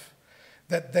life,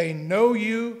 that they know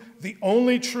you, the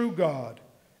only true God,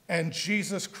 and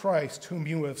Jesus Christ, whom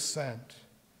you have sent.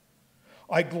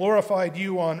 I glorified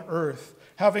you on earth,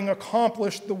 having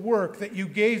accomplished the work that you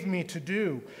gave me to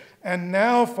do. And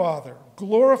now, Father,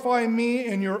 glorify me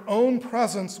in your own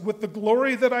presence with the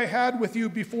glory that I had with you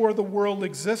before the world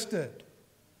existed.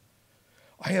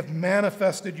 I have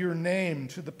manifested your name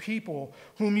to the people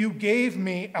whom you gave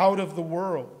me out of the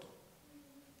world.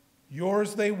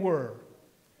 Yours they were,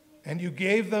 and you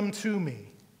gave them to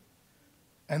me,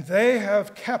 and they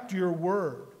have kept your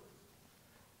word.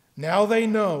 Now they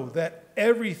know that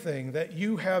everything that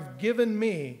you have given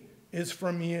me is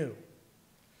from you.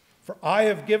 For I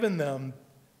have given them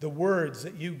the words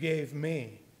that you gave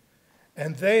me,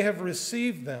 and they have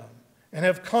received them and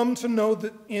have come to know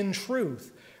that in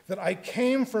truth that I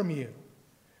came from you,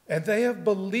 and they have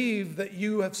believed that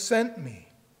you have sent me.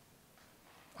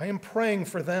 I am praying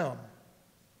for them.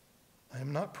 I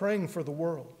am not praying for the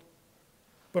world,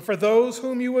 but for those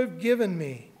whom you have given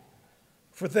me,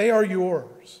 for they are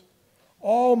yours.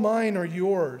 All mine are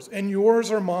yours, and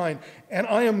yours are mine, and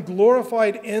I am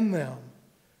glorified in them.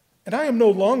 And I am no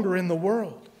longer in the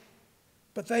world,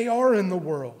 but they are in the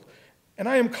world, and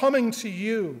I am coming to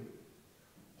you.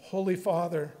 Holy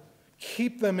Father,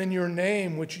 keep them in your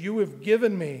name, which you have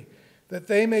given me, that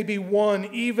they may be one,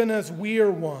 even as we are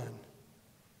one.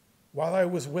 While I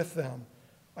was with them,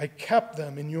 I kept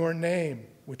them in your name,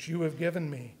 which you have given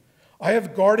me. I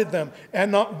have guarded them,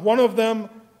 and not one of them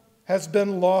has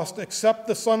been lost, except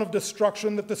the son of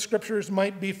destruction, that the scriptures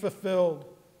might be fulfilled.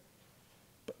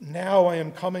 But now I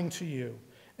am coming to you,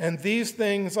 and these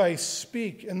things I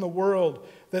speak in the world,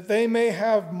 that they may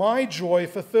have my joy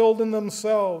fulfilled in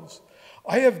themselves.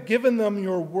 I have given them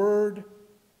your word,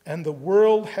 and the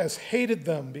world has hated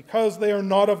them, because they are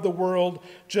not of the world,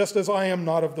 just as I am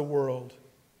not of the world.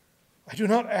 I do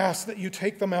not ask that you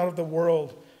take them out of the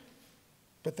world,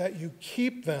 but that you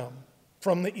keep them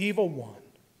from the evil one.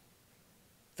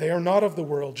 They are not of the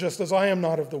world, just as I am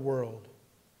not of the world.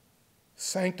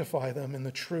 Sanctify them in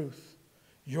the truth.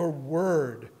 Your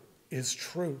word is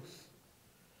truth.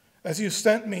 As you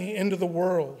sent me into the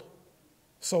world,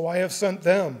 so I have sent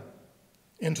them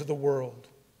into the world.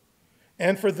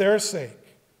 And for their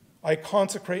sake, I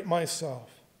consecrate myself,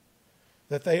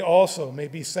 that they also may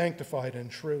be sanctified in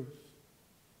truth.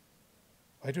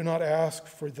 I do not ask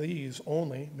for these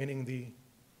only, meaning the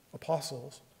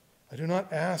apostles. I do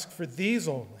not ask for these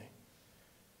only,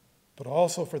 but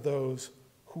also for those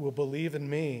who will believe in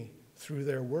me through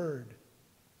their word.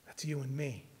 That's you and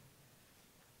me.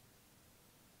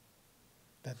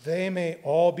 That they may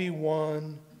all be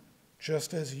one,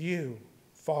 just as you,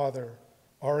 Father,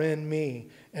 are in me,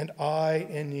 and I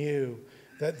in you,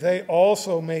 that they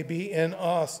also may be in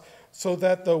us, so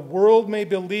that the world may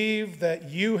believe that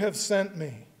you have sent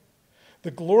me. The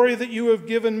glory that you have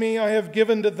given me, I have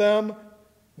given to them,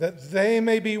 that they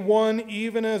may be one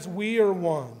even as we are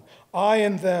one, I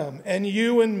and them, and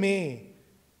you and me,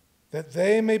 that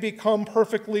they may become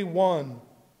perfectly one,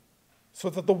 so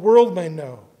that the world may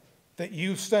know that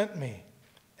you sent me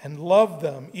and loved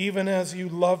them even as you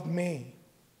loved me.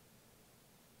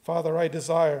 Father, I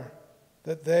desire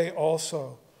that they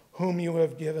also, whom you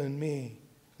have given me,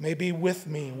 may be with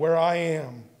me where I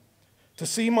am, to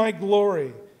see my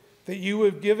glory that you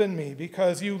have given me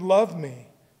because you loved me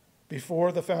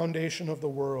before the foundation of the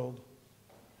world.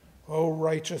 O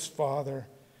righteous Father,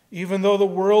 even though the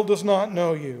world does not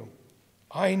know you,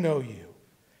 I know you,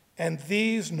 and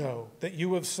these know that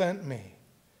you have sent me.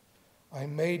 I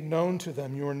made known to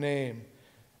them your name,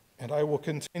 and I will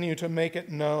continue to make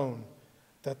it known,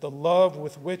 that the love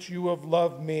with which you have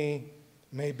loved me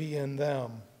may be in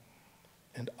them,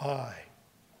 and I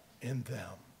in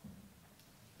them.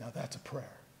 Now that's a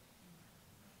prayer.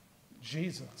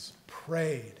 Jesus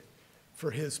prayed for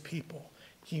his people.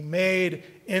 He made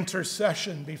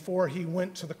intercession before he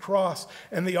went to the cross.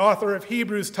 And the author of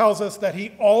Hebrews tells us that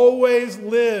he always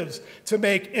lives to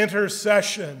make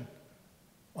intercession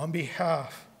on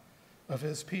behalf of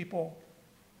his people.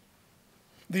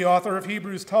 The author of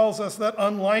Hebrews tells us that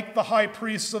unlike the high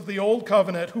priests of the old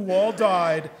covenant who all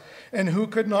died and who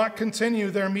could not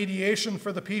continue their mediation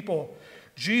for the people,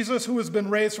 Jesus, who has been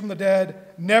raised from the dead,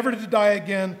 never to die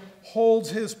again, holds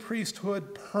his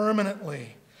priesthood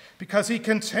permanently because he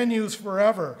continues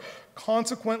forever.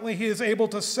 Consequently, he is able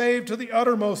to save to the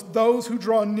uttermost those who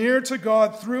draw near to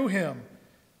God through him,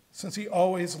 since he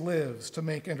always lives to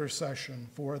make intercession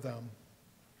for them.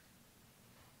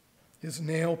 His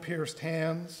nail-pierced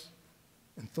hands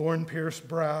and thorn-pierced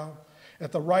brow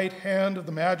at the right hand of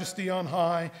the Majesty on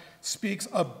high speaks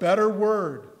a better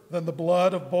word than the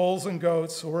blood of bulls and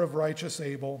goats or of righteous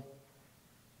Abel.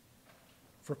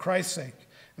 For Christ's sake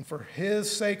and for his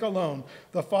sake alone,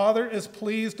 the Father is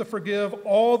pleased to forgive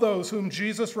all those whom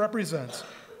Jesus represents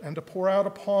and to pour out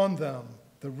upon them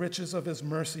the riches of his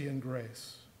mercy and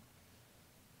grace.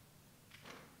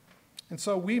 And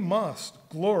so we must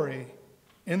glory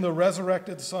in the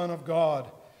resurrected Son of God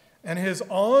and his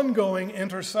ongoing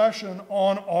intercession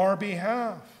on our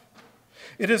behalf.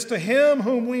 It is to him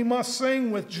whom we must sing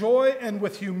with joy and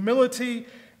with humility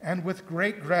and with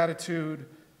great gratitude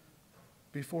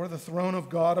before the throne of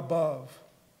God above.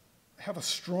 I have a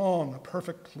strong, a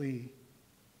perfect plea,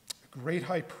 a great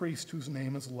high priest whose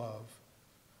name is love,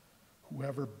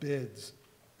 whoever bids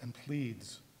and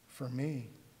pleads for me.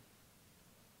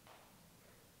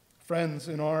 Friends,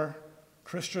 in our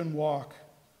Christian walk,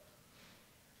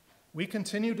 we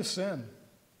continue to sin.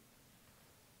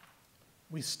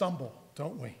 We stumble,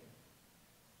 don't we?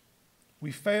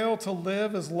 We fail to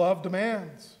live as love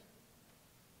demands.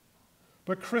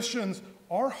 But Christians,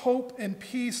 our hope and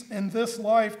peace in this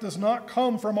life does not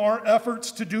come from our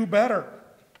efforts to do better.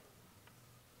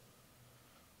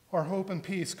 Our hope and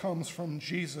peace comes from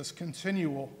Jesus'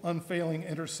 continual, unfailing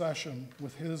intercession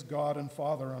with his God and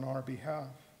Father on our behalf.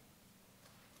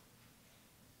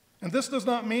 And this does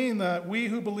not mean that we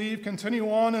who believe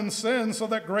continue on in sin so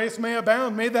that grace may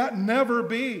abound. May that never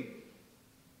be.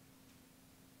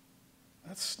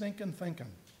 That's stinking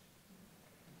thinking.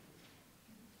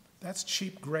 That's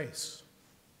cheap grace.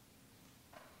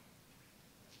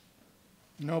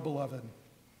 No, beloved.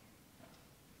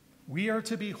 We are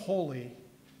to be holy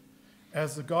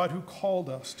as the God who called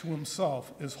us to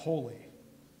himself is holy.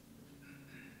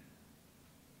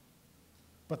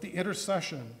 But the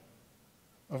intercession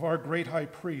of our great high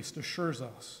priest assures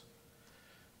us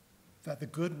that the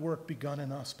good work begun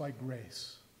in us by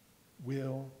grace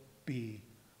will be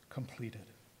completed.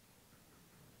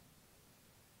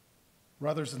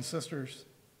 Brothers and sisters,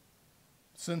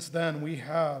 since then we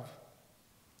have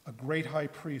a great high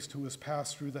priest who has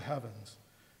passed through the heavens,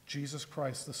 Jesus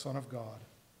Christ, the Son of God.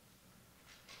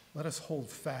 Let us hold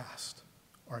fast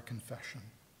our confession.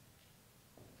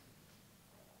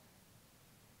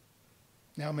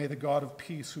 Now may the God of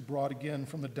peace, who brought again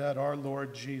from the dead our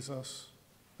Lord Jesus,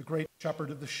 the great shepherd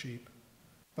of the sheep,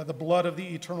 by the blood of the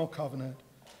eternal covenant,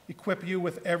 equip you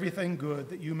with everything good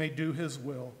that you may do his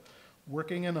will,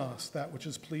 working in us that which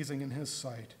is pleasing in his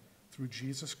sight, through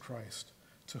Jesus Christ,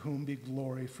 to whom be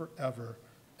glory forever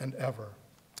and ever.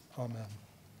 Amen.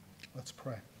 Let's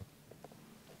pray.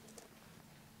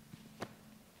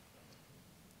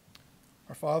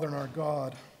 Our Father and our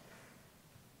God,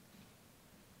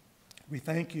 we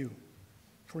thank you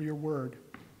for your word.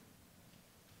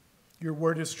 Your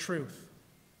word is truth.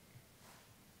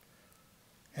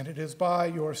 And it is by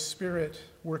your Spirit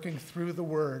working through the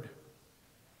word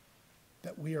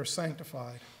that we are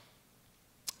sanctified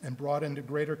and brought into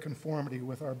greater conformity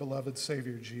with our beloved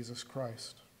Savior, Jesus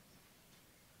Christ.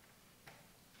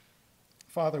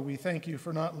 Father, we thank you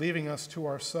for not leaving us to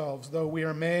ourselves. Though we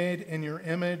are made in your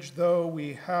image, though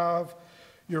we have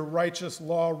your righteous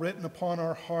law written upon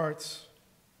our hearts,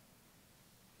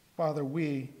 Father,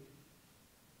 we,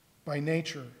 by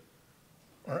nature,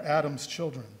 are Adam's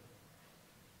children.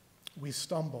 We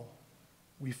stumble,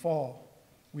 we fall,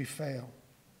 we fail.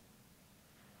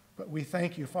 But we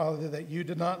thank you, Father, that you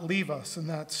did not leave us in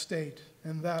that state,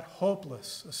 in that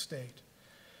hopeless estate.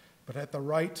 But at the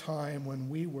right time, when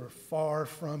we were far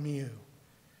from you,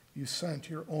 you sent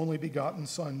your only begotten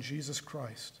Son, Jesus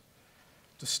Christ,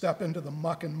 to step into the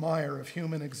muck and mire of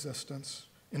human existence,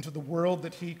 into the world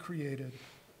that he created,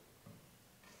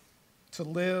 to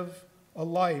live a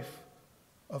life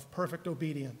of perfect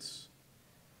obedience,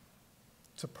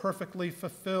 to perfectly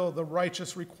fulfill the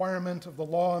righteous requirement of the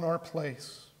law in our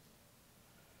place,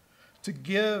 to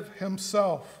give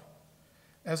himself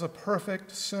as a perfect,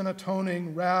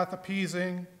 sin-atoning,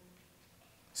 wrath-appeasing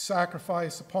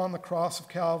sacrifice upon the cross of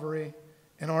Calvary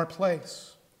in our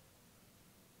place,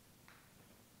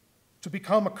 to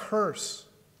become a curse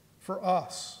for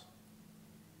us,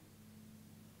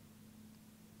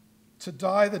 to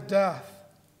die the death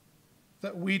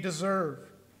that we deserve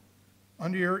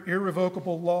under your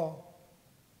irrevocable law,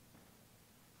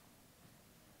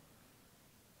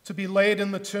 to be laid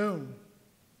in the tomb,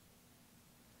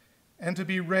 and to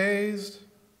be raised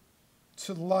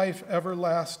to life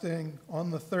everlasting on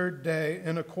the third day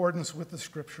in accordance with the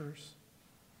Scriptures,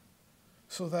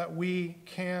 so that we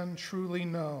can truly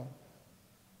know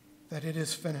that it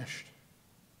is finished,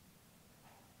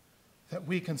 that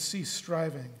we can cease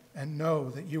striving and know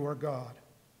that you are God.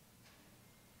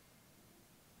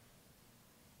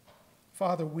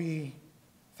 Father, we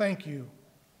thank you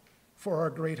for our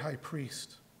great high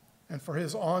priest and for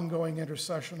his ongoing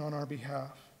intercession on our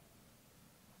behalf.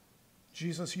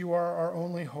 Jesus, you are our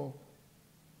only hope.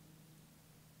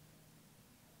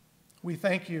 We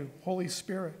thank you, Holy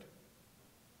Spirit,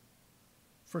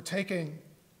 for taking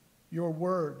your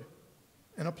word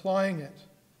and applying it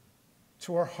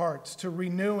to our hearts, to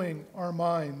renewing our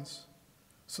minds,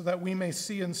 so that we may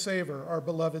see and savor our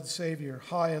beloved Savior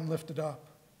high and lifted up.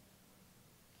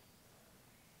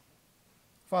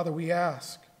 Father, we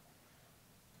ask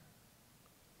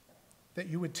that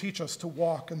you would teach us to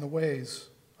walk in the ways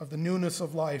of the newness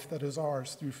of life that is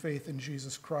ours through faith in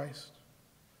Jesus Christ.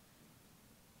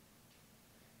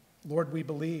 Lord, we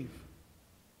believe,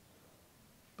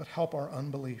 but help our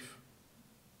unbelief.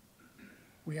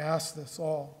 We ask this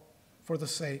all for the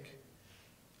sake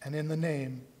and in the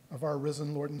name of our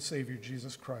risen Lord and Savior,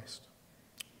 Jesus Christ.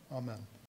 Amen.